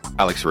me,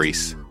 Alex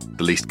Rees,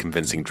 the least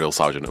convincing drill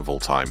sergeant of all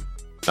time.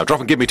 Now drop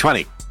and give me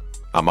 20!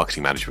 Our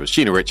marketing manager was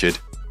Gina Richard.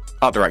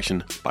 Art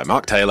direction by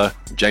Mark Taylor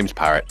and James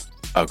Parrott.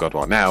 Oh God,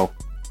 What Now?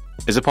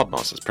 Is a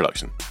Podmasters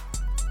production.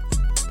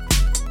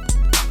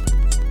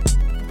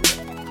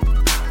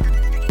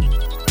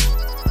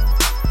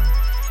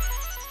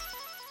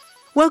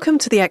 Welcome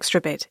to The Extra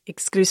Bit,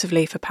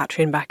 exclusively for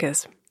Patreon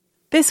backers.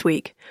 This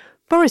week,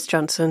 Boris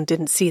Johnson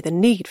didn't see the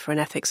need for an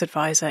ethics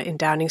advisor in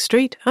Downing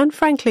Street, and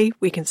frankly,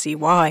 we can see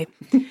why.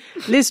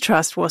 Liz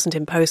Truss wasn't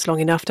in post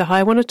long enough to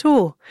hire one at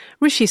all.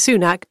 Rishi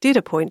Sunak did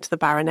appoint the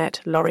Baronet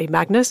Laurie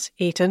Magnus,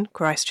 Eton,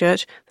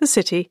 Christchurch, the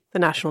City, the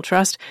National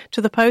Trust, to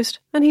the post,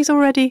 and he's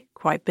already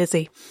quite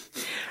busy.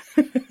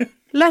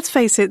 Let's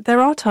face it, there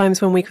are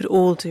times when we could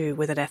all do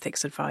with an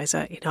ethics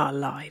advisor in our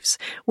lives.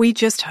 We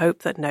just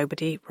hope that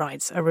nobody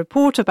writes a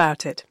report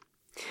about it.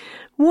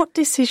 What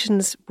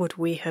decisions would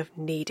we have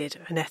needed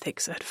an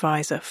ethics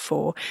advisor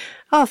for?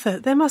 Arthur,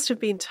 there must have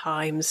been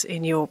times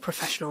in your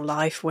professional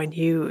life when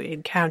you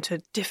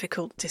encountered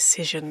difficult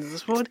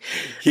decisions.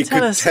 He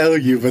could tell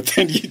you, but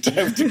then you'd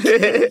have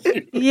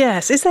to.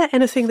 Yes. Is there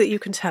anything that you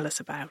can tell us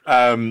about?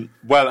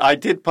 Well, I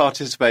did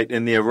participate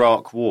in the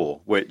Iraq War,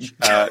 which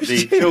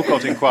the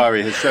Chilcot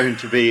inquiry has shown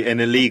to be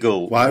an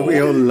illegal Why are we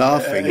all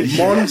laughing?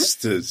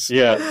 Monsters.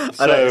 Yeah.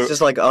 I know, it's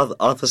just like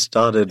Arthur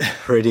started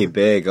pretty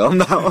big on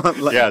that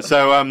one. Yeah,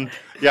 so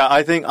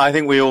I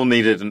think we all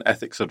needed an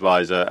ethics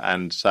advisor,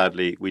 and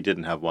sadly we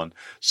didn't have one.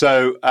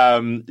 So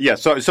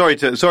sorry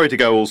to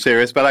go all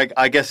serious, but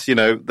I guess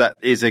that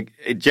is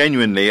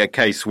genuinely a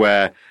case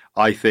where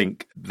I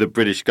think the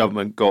British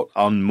government got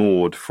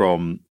unmoored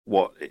from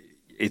what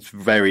it's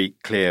very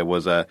clear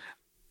was a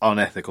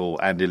unethical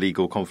and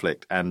illegal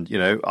conflict, and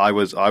I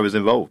was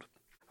involved.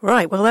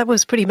 Right, well, that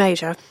was pretty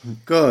major.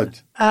 Good.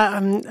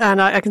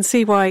 And I can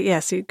see why,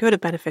 yes, you could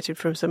have benefited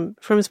from some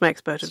expert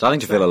advice.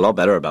 Starting to feel a lot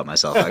better about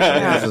myself,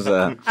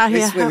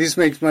 actually. This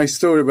makes my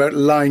story about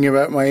lying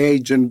about my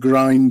age and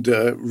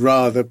Grindr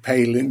rather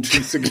pale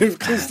into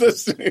significance,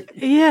 doesn't it?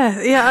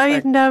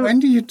 Yeah. When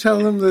do you tell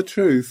them the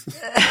truth?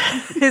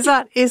 Is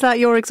that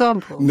your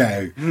example?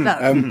 No.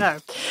 No.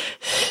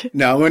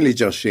 No, I'm only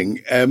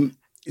joshing.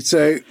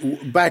 So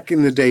back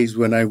in the days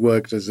when I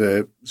worked as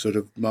a sort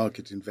of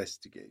market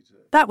investigator.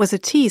 That was a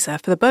teaser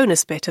for the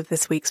bonus bit of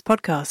this week's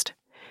podcast.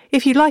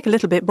 If you'd like a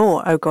little bit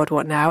more Oh God,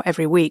 What Now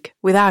every week,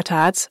 without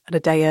ads and a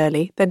day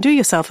early, then do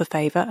yourself a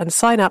favour and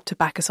sign up to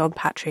back us on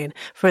Patreon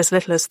for as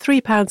little as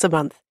 £3 a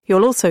month.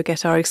 You'll also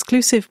get our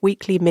exclusive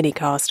weekly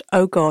minicast,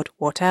 Oh God,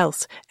 What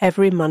Else,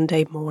 every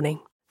Monday morning.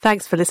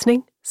 Thanks for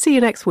listening. See you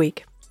next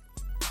week.